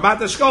 From Ramat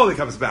Eshkol, he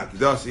comes back. He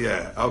does,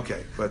 yeah,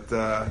 okay. But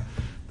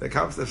they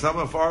come from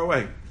somewhere far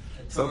away.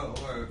 Or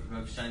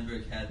Rav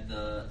Steinberg had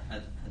the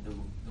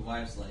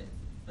wives' light.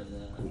 But,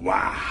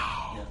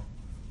 wow. Yeah.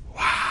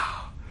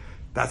 Wow.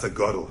 That's a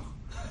godel.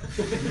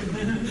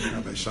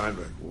 Rabbi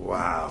Steinberg.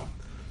 Wow.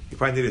 He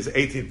probably needed his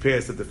 18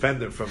 pairs to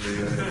defend him from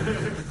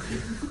the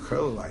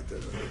curl light.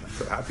 I'm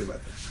so happy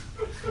about that.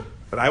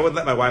 But I wouldn't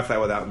let my wife light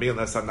without me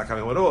unless I'm not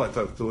coming home at all. I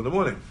talk 2 in the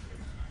morning.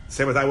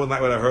 Same as I wouldn't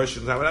light without her, she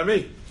wouldn't light without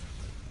me.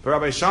 But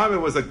Rabbi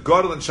Steinberg was a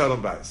godel in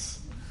Shalom Bayis.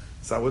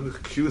 So I wouldn't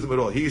accuse him at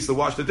all. He used to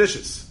wash the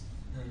dishes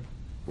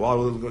while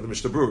we were going to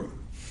Mishnah Brura.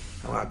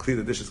 I don't know how clean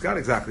the dishes got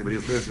exactly, but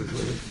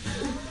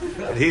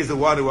and he's the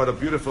one who wrote a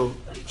beautiful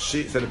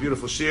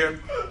shear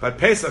about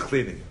Pesach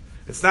cleaning.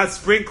 It's not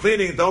spring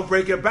cleaning. Don't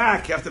break your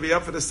back. You have to be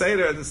up for the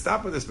Seder and then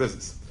stop with this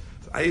business.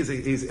 So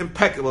he's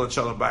impeccable in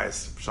Shalom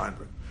Bayis,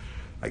 Steinberg.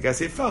 I guess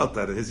he felt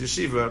that in his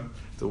yeshiva,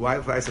 the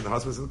wife and the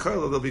husbands in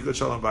Kollel, there'll be good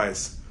Shalom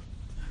Bayis.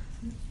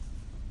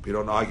 We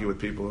don't argue with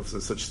people of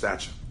such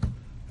stature.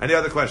 Any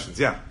other questions?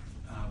 Yeah.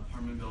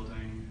 Apartment building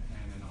and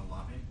in a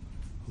lobby.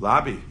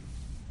 Lobby.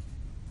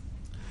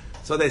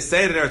 So they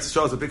say that Eretz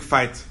Yisrael is a big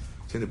fight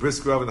between the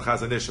Brisker Rov and the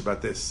Chazon Ish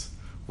about this.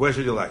 Where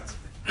should you light?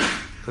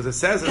 Because it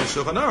says in the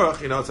Shulchan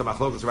Aruch, it's a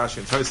Machlokas Rashi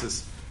and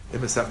Tosfos in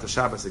Masechta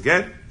Shabbos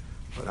again.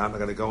 But I'm not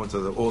going to go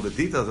into all the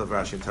details of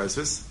Rashi and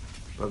Tosfos.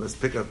 But let's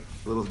pick up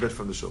a little bit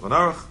from the Shulchan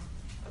Aruch.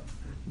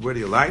 Where do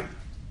you light?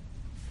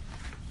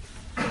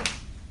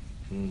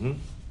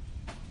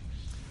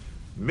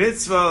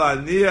 Mitzvah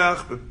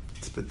laniach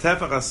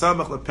b'tefach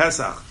hasamach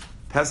lePesach.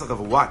 Pesach of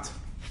what?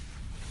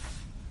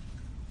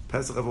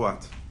 Pesach of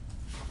what?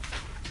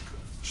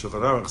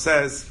 Shulchan Aruch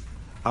says,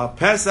 Al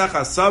Pesach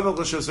hasamach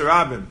l'shus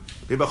rabim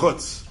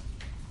b'bachutz.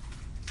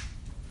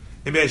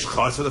 Im yesh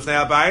chotzer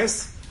l'fnei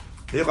habayis,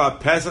 yichal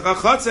Pesach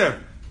hachotzer.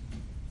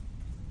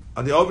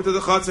 On the open to the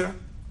chotzer.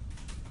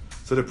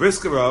 So the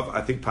Brisker Rov,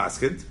 I think,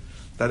 paskind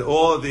that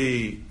all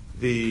the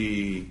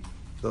the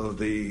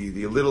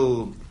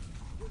little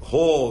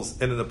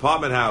halls in an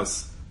apartment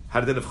house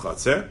had a din of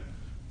chotzer.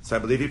 So I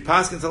believe he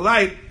passed into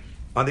light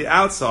on the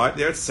outside.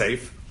 There it's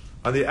safe.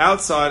 On the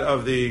outside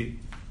of the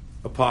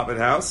apartment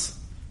house,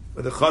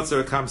 when the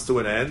chotzer comes to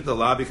an end, the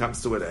lobby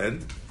comes to an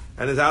end,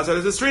 and his outside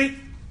is the street.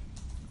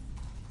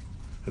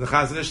 And the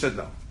Chazon Ish said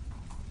no.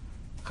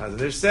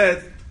 Chazon Ish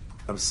said,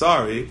 I'm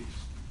sorry,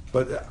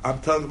 but I'm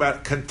talking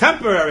about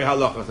contemporary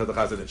halacha, said the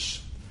Chazon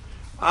Ish.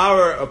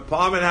 Our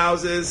apartment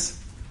houses,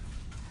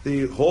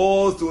 the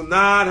halls do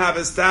not have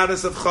a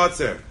status of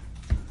chotzer.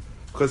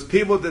 Because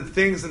people did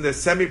things in their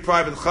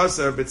semi-private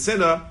chotzer,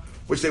 bitzina,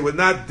 which they would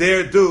not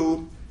dare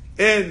do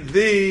in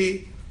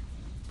the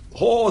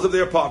halls of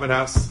their apartment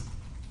house.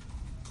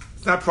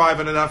 It's not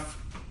private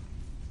enough.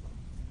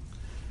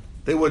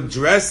 They wouldn't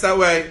dress that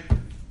way.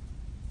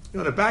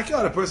 In the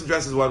backyard, a person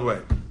dresses one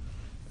way.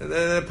 And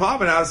then in an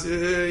apartment house,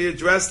 you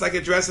dress like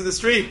you dress in the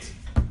street.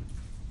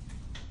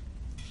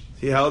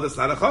 He held it's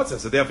not a chotzer,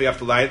 so therefore you have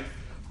to light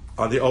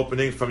on the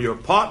opening from your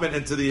apartment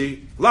into the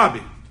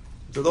lobby,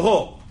 into the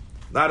hall,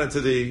 not into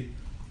the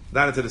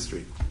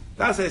street.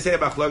 That's what they say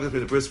about Chlogis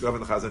between the Brisker Rav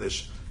and the Chazon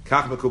Ish.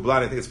 Kach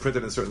Mekublan, I think it's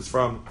printed in certain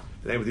from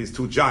the name of these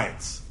two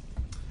giants.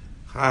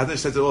 Chazon Ish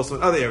says it also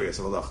in other areas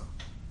of halacha,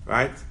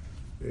 right?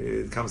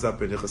 It comes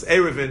up in Hilchos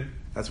Eruvin,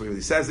 that's where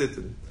he says it,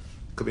 and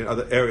it could be in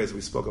other areas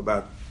we spoke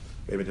about,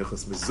 maybe in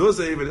Hilchos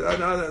Mezuzah, even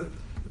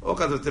all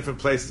kinds of different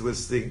places where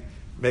this thing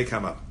may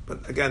come up.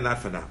 But again, not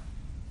for now.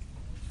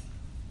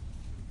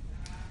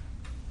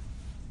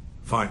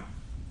 Fine.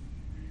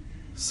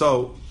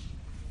 So,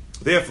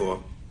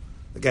 therefore,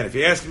 again, if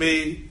you ask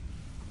me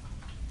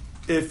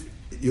if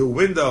your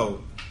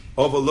window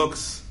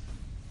overlooks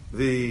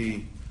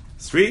the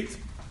street,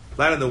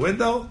 light on the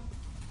window,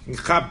 you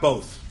can chap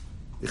both.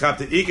 You chap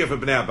the Iker for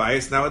Bnei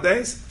Abayis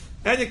nowadays,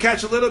 and you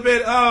catch a little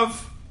bit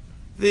of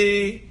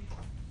the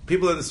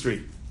people in the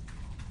street.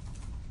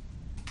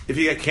 If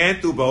you can't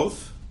do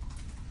both,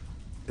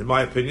 in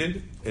my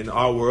opinion, in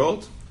our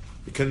world,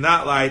 you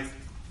cannot light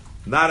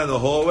not in the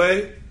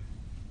hallway,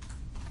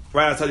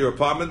 right outside your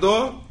apartment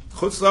door,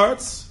 chutz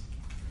la'aretz,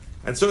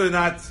 and certainly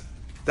not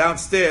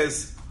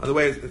downstairs on the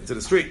way to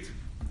the street.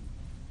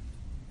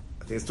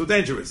 I think it's too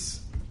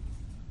dangerous.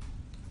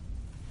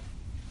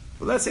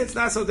 But let's say it's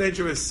not so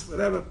dangerous.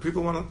 Whatever,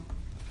 people want to.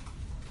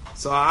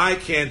 So I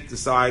can't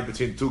decide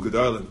between two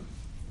gedolim.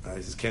 I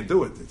just can't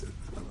do it.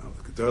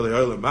 Gedolei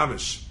olam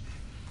mamish.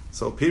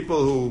 So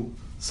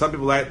some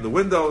people light in the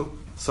window,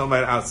 some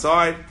light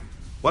outside.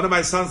 One of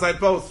my sons light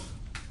both.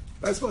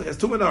 That's well, he has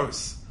two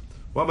menorahs.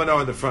 One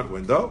menorah in the front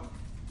window,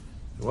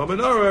 and one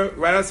menorah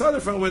right outside the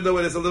front window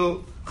where there's a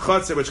little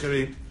chotzer which can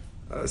be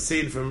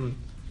seen from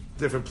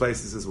different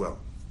places as well.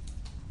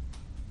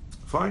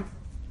 Fine.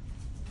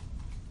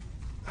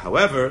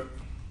 However,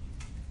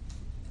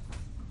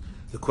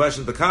 the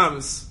question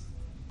becomes,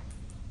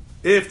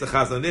 if the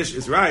Chazon Ish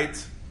is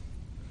right,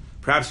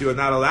 perhaps you are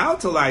not allowed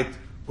to light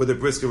where the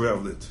Brisker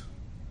Rav lit.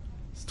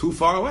 It's too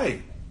far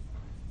away.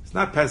 It's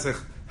not Pesach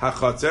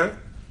HaChotzer,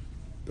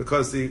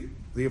 because the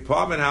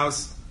apartment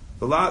house,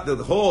 the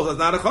hall is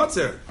not a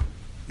chotzer.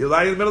 You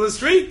lie in the middle of the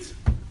street.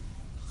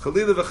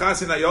 Chalila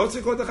v'chasin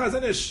hayotzik or the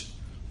Chazon Ish.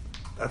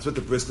 That's what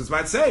the Briskers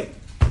might say,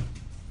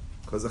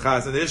 because the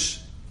Chazon Ish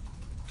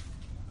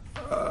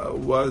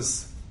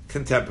was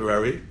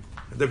contemporary,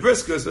 and the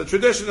Briskers are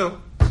traditional.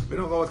 We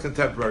don't go with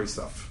contemporary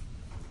stuff.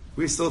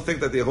 We still think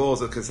that the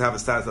halls have a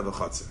status of a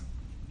chotzer.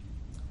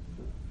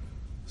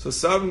 So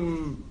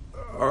some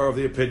are of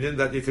the opinion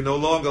that you can no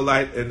longer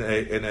light in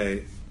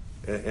a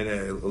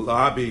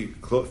lobby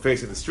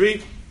facing the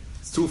street.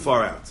 It's too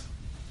far out.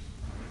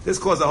 This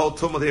caused a whole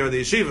tumult here in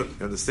the yeshiva.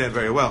 You understand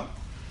very well,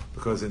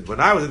 because when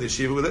I was in the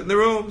yeshiva, we lit in the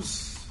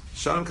rooms.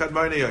 Shalom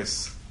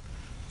kadmarniyos.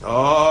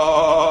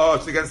 Oh,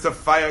 it's against the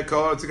fire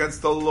code. It's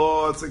against the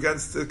law. It's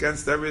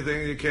against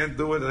everything. You can't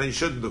do it, and you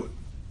shouldn't do it.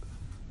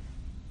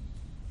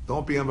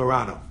 Don't be a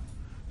Marano.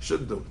 You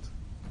shouldn't do it.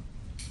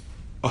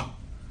 Oh,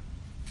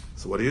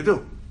 so what do you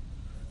do?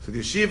 So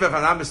the yeshiva, if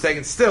I'm not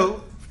mistaken,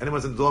 still, if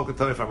anyone's in the dorm can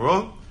tell me if I'm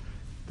wrong,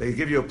 they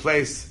give you a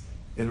place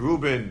in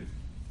Reuben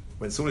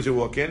as soon as you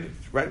walk in,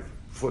 right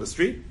before the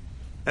street,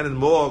 and in the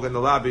morgue in the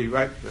lobby,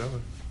 right,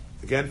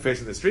 again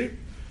facing the street,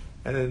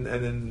 and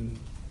then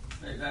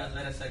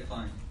let us say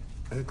Klein.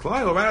 And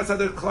Klein, or right outside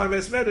the Klein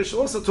Beis Medrash,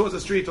 also towards the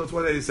street, towards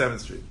 187th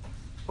Street.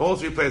 All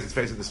three places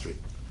facing the street.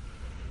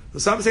 So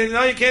some say,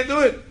 no, you can't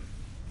do it.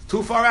 It's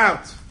too far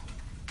out.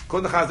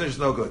 According to Chazon Ish, is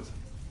no good.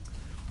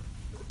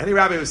 Any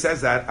rabbi who says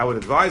that, I would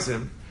advise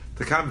him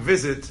to come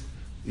visit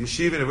the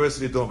Yeshiva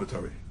University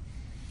dormitory.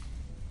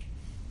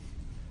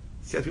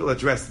 See how people are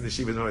dressed in the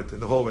Yeshiva in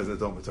the hallways of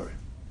the dormitory.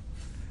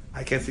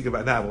 I can't think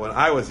about it now, but when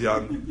I was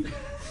young,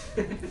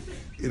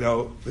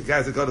 the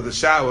guys that go to the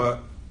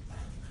shower,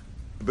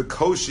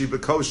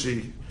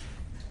 Bekoshi.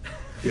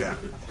 Yeah,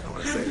 I don't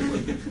want to say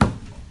it.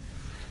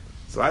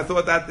 So I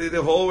thought that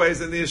the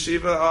hallways in the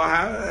yeshiva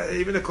are,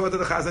 even according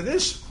to the Chazon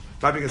Ish,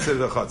 might be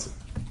considered a chotzer.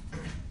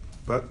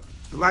 But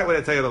the light way,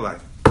 I tell you the light.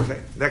 Okay,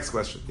 next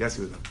question. Yes,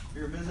 you.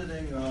 You're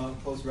visiting a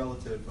close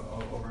relative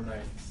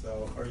overnight,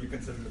 so are you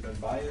considered to have been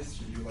biased?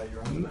 Should you let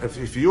your own?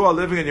 If you are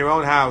living in your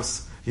own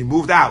house, he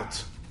moved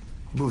out.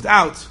 Moved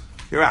out,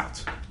 you're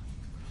out.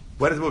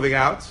 When is moving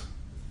out?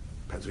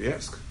 Depends who you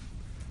ask.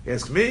 You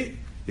ask me,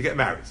 you get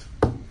married.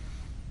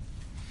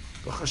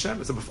 Baruch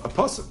Hashem, it's a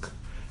pasuk.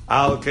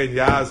 Al ken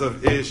yazav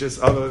ishis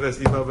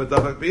avaves ima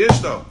v'davak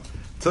b'yishto.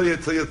 Till you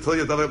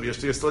davak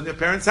b'yishto, you're still in your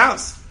parents'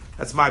 house.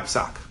 That's my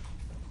psak.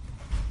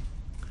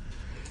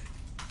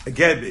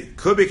 Again, it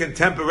could be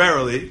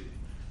contemporarily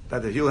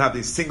that you'll have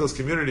these singles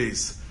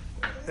communities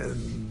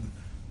in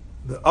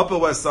the Upper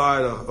West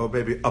Side or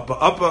maybe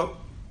upper.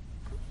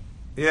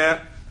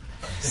 Yeah.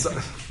 So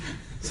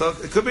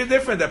it could be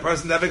different. That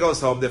person never goes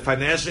home. They're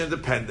financially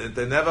independent.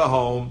 They're never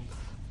home.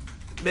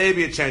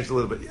 Maybe it changed a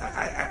little bit.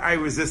 I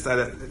resist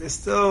that. They're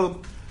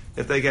still,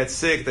 if they get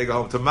sick, they go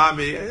home to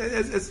mommy.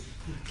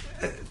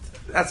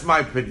 That's my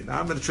opinion.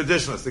 I'm a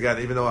traditionalist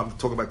again, even though I'm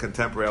talking about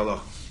contemporary law.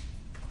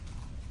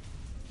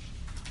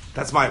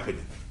 That's my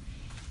opinion.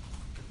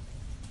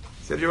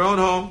 So if your own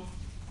home,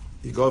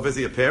 you go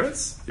visit your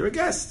parents, you're a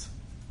guest.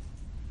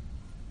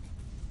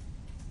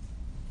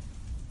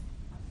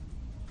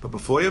 But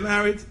before you're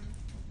married,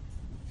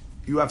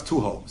 you have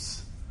two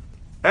homes.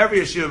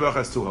 Every yeshiva baruch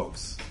has two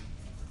homes.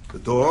 The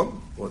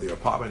dorm, or the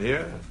apartment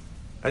here,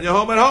 and your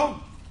home at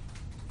home.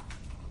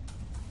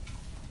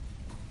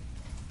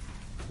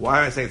 Why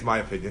am I saying it's my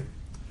opinion?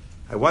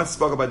 I once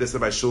spoke about this in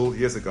my shul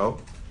years ago,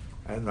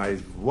 and my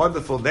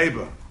wonderful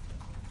neighbor,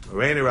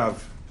 Rainer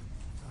Rav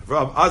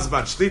Avram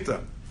Azman Shlita,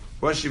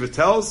 when she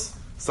tells,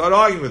 started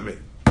arguing with me.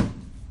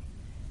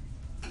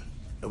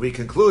 And we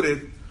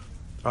concluded,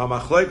 our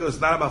machloikas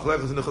is not a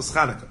machloikas in Hilchos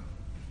Chanukah.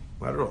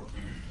 Not at all.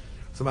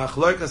 So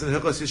machloikas in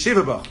Hilchos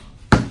Yeshiva Bach.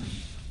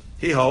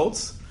 He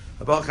holds,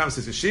 a Bach comes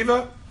to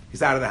Yeshiva,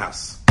 he's out of the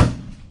house.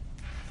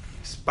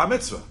 He's bar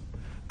mitzvah,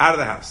 out of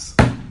the house.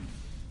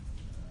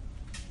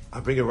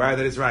 I'll bring you right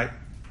that is right.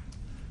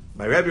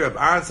 My Rebbe Reb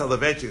Aaron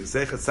Soloveitchik,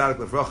 Zeichat Tzadik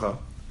Levrocha,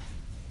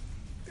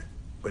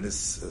 when his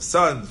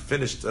son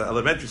finished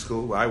elementary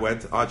school, where I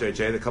went,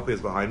 RJJ, the couple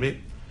years behind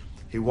me,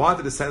 he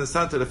wanted to send his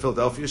son to the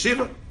Philadelphia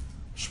Yeshiva.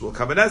 Shmuel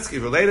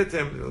Kamenetsky related to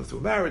him through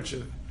marriage.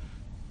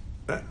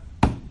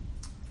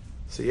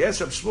 So he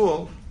asked Reb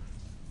Shmuel,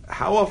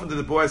 how often do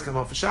the boys come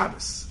home for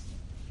Shabbos?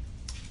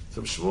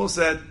 So Shmuel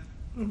said,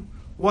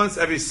 once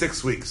every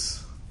 6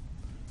 weeks.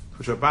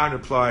 Which Rabban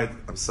replied,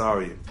 I'm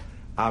sorry,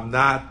 I'm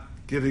not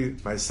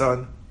giving my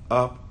son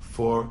up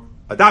for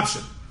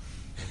adoption.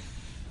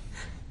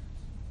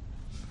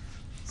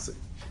 So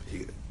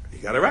he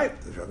got it right.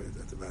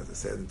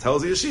 It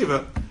tells the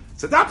yeshiva,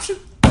 it's adoption.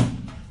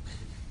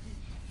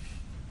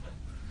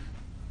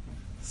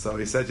 So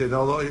he said, you're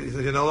no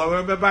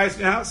longer biased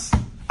in your house.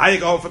 I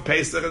go home for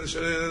Pesach,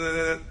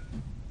 and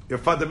you're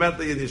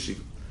fundamentally in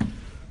yeshiva.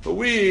 But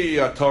we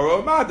are Torah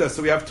Amada,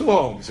 so we have two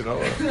homes, We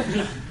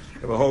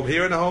have a home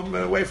here and a home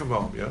away from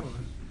home,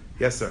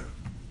 Yes, sir.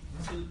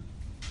 So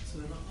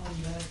then on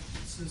that,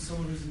 so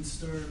someone who's in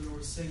Stern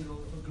or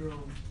single, a girl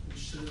who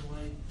shouldn't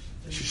light.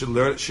 She should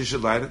learn. She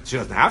should light it. She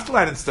doesn't have to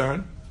light in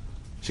Stern.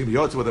 She can be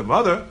yoked with her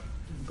mother,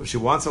 but if she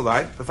wants to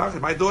light. The fact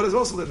is, my daughters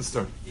also live in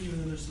Stern.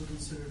 Even though they're still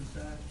considered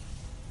back,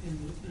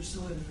 they're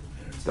still in their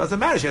parents. Doesn't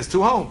matter. She has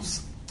two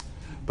homes.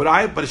 But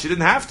if she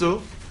didn't have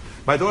to,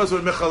 my daughters were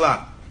in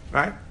Mechala,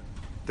 right?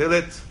 They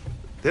lit.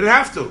 They didn't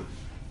have to.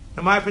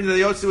 In my opinion, they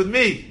yoked with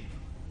me.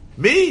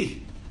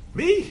 Me.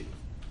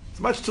 It's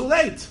much too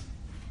late.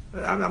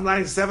 I'm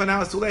lying 7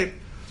 hours too late.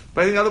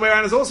 But I think the other way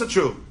around is also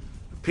true.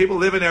 People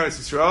live in Eretz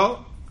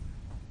Yisrael,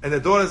 and their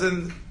daughters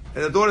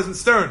in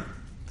Stern.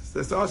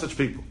 There are such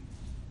people.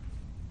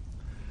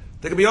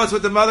 They can be yoked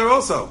with the mother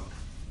also,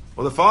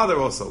 or the father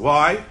also.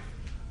 Why?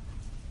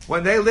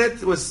 When they lit,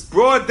 it was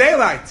broad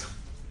daylight.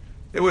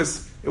 It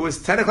was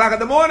 10 o'clock in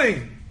the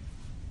morning.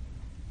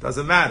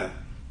 Doesn't matter.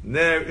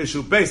 Ner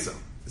ishu beso.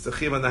 It's a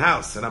chiv in the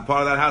house, and I'm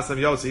part of that house. I'm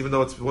yotze, even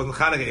though it wasn't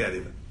Chanukah yet.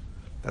 Even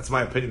that's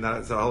my opinion.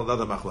 It's a whole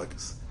other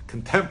machlokas,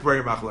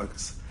 contemporary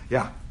machlokas.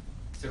 Yeah.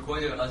 So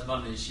according to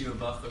Azman, the yeshiva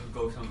bach who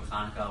goes home for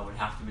Chanukah would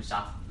have to be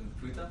shot in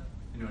the pruta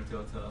in order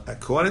to.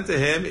 According to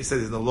him, he said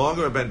he's no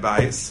longer a ben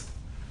bias.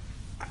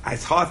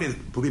 It's hard for me to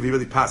believe he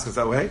really passes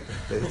that way.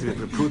 They have to be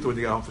the pruta when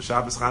you get home for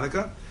Shabbos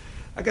Chanukah.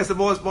 I guess the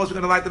most are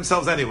going to light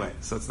themselves anyway,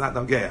 so it's not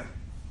nagea.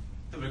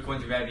 But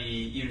according to Rabbi,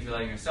 even if you're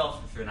lighting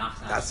yourself, if you're not.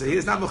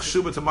 He's not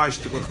mechshuba to my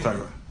shtibuch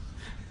Torah.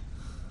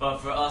 But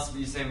for us,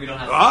 you're saying we don't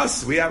have. For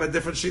us, we have a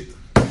different sheet.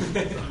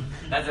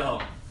 That's a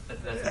whole.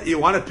 That's you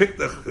want to pick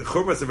the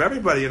churmas of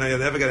everybody, you'll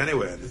never get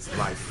anywhere. It's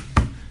life.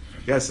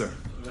 Yes, sir.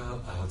 A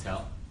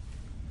hotel.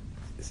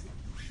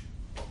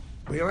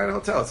 We can light a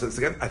hotel. So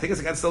I think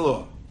it's against the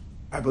law.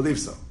 I believe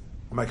so.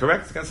 Am I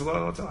correct? It's against the law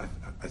in a hotel?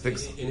 I think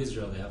so. In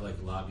Israel, they have like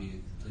a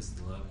lobby, places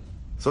in the lobby.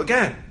 So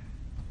again,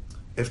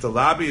 if the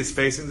lobby is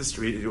facing the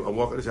street,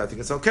 I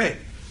think it's okay.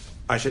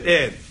 I should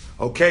add,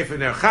 okay for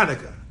Ner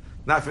Chanukah,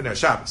 not for Ner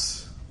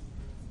Shabbos.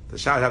 The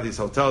Shabbos have these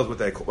hotels,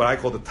 what I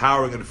call the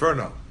towering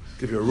inferno.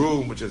 Give you a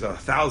room which is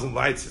 1,000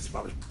 lights. It's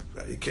probably,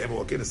 you can't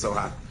walk in. It's so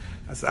hot.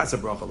 That's a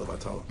bracha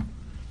levatala.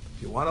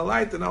 You want to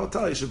light in a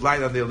hotel, you should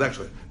light on the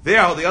electric.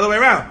 There, the other way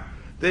around.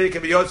 There you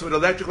can be yotze with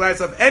electric lights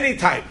of any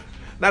type.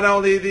 Not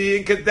only the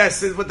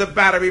incandescent with the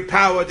battery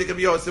powered, you can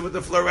be yotze with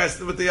the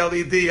fluorescent, with the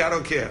LED, I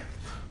don't care.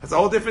 That's a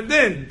whole different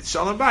din.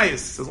 Shalom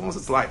bias, as long as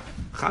it's light.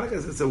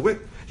 Hanukkah, it's a wick.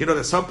 You know,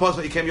 there's some parts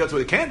where you can't be yotze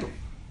with a candle.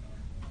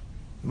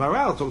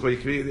 Maral talks about you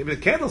can be, even the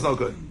candle's no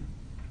good.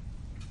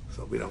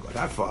 So we don't go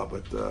that far,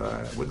 but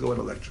we'd go with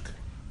electric.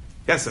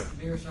 Yes, sir?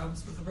 Mir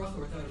Shabbos with a bracha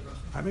or without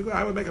a bracha?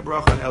 I would make a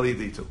bracha on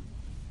LED too.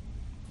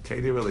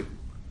 Can you really?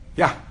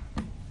 Yeah.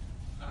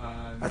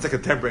 That's a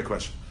contemporary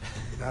question.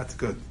 That's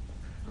good.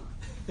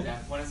 Yeah,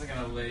 when is it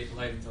going to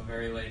light until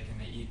very late? Can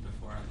they eat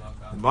before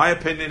Hanukkah? In my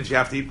opinion, if you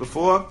have to eat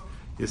before,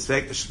 you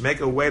make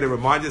a way to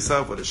remind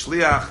yourself with a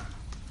shliach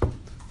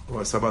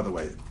or some other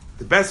way.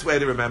 The best way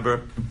to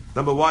remember,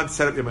 number one,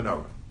 set up your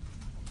menorah.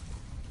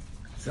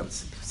 Set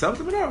up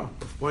the menorah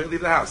before you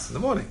leave the house in the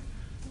morning.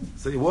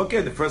 So you walk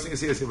in, the first thing you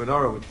see is your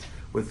menorah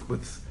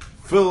with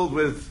filled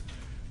with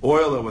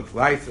oil or with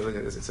light. So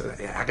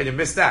how can you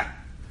miss that?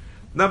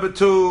 Number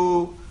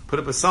two, put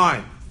up a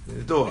sign in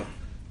the door.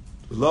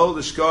 Lo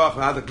l'shkoach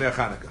v'adak ner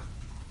Chanukah.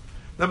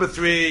 Number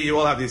three, you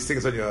all have these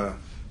things on your.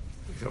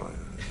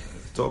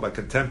 Talk about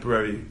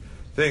contemporary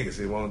things.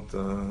 You won't. I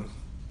don't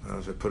know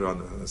if I put it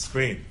on the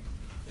screen.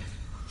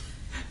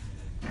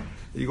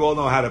 You all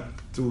know how to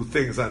do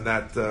things on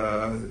that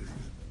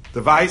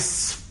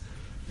device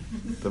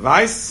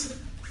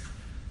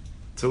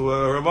to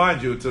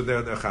remind you to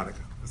their Chanukah.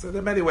 So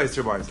there are many ways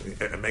to remind you.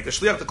 Make a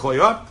shliach to call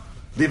you up.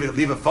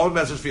 Leave a phone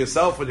message for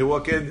yourself when you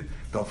walk in.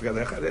 Don't forget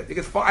that. You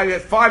get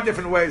five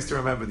different ways to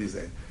remember these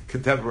days.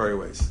 Contemporary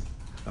ways.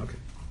 Okay.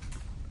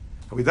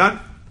 Are we done?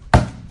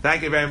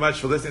 Thank you very much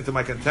for listening to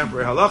my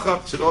contemporary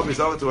halacha. Should all be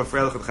over to a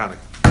Freilich and Chanukah.